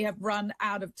unfortunately have run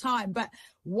out of time. But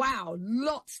wow,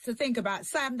 lots to think about.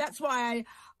 Sam, that's why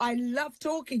I love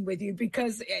talking with you,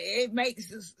 because it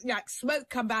makes like smoke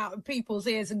come out of people's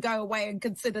ears and go away and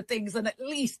consider things and at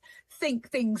least think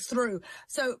things through.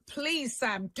 So please,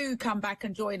 Sam, do come back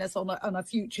and join us on a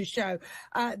future show.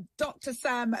 Dr.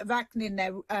 Sam Vaknin,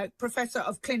 there, Professor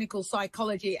of Clinical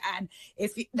Psychology. And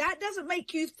if that doesn't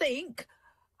make you think,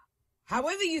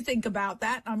 however you think about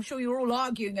that, I'm sure you're all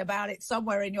arguing about it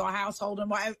somewhere in your household and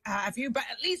what have you, but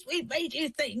at least we've made you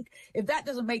think. If that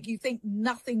doesn't make you think,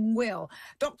 nothing will.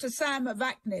 Dr. Sam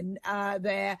Vaknin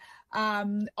there,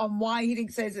 on why he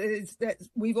thinks is that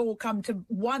we've all come to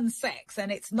one sex,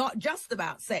 and it's not just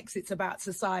about sex, it's about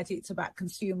society, it's about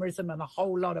consumerism and a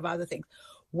whole lot of other things.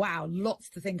 Wow, lots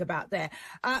to think about there.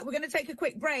 We're going to take a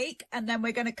quick break, and then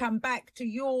we're going to come back to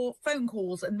your phone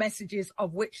calls and messages,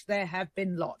 of which there have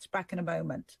been lots. Back in a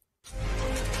moment.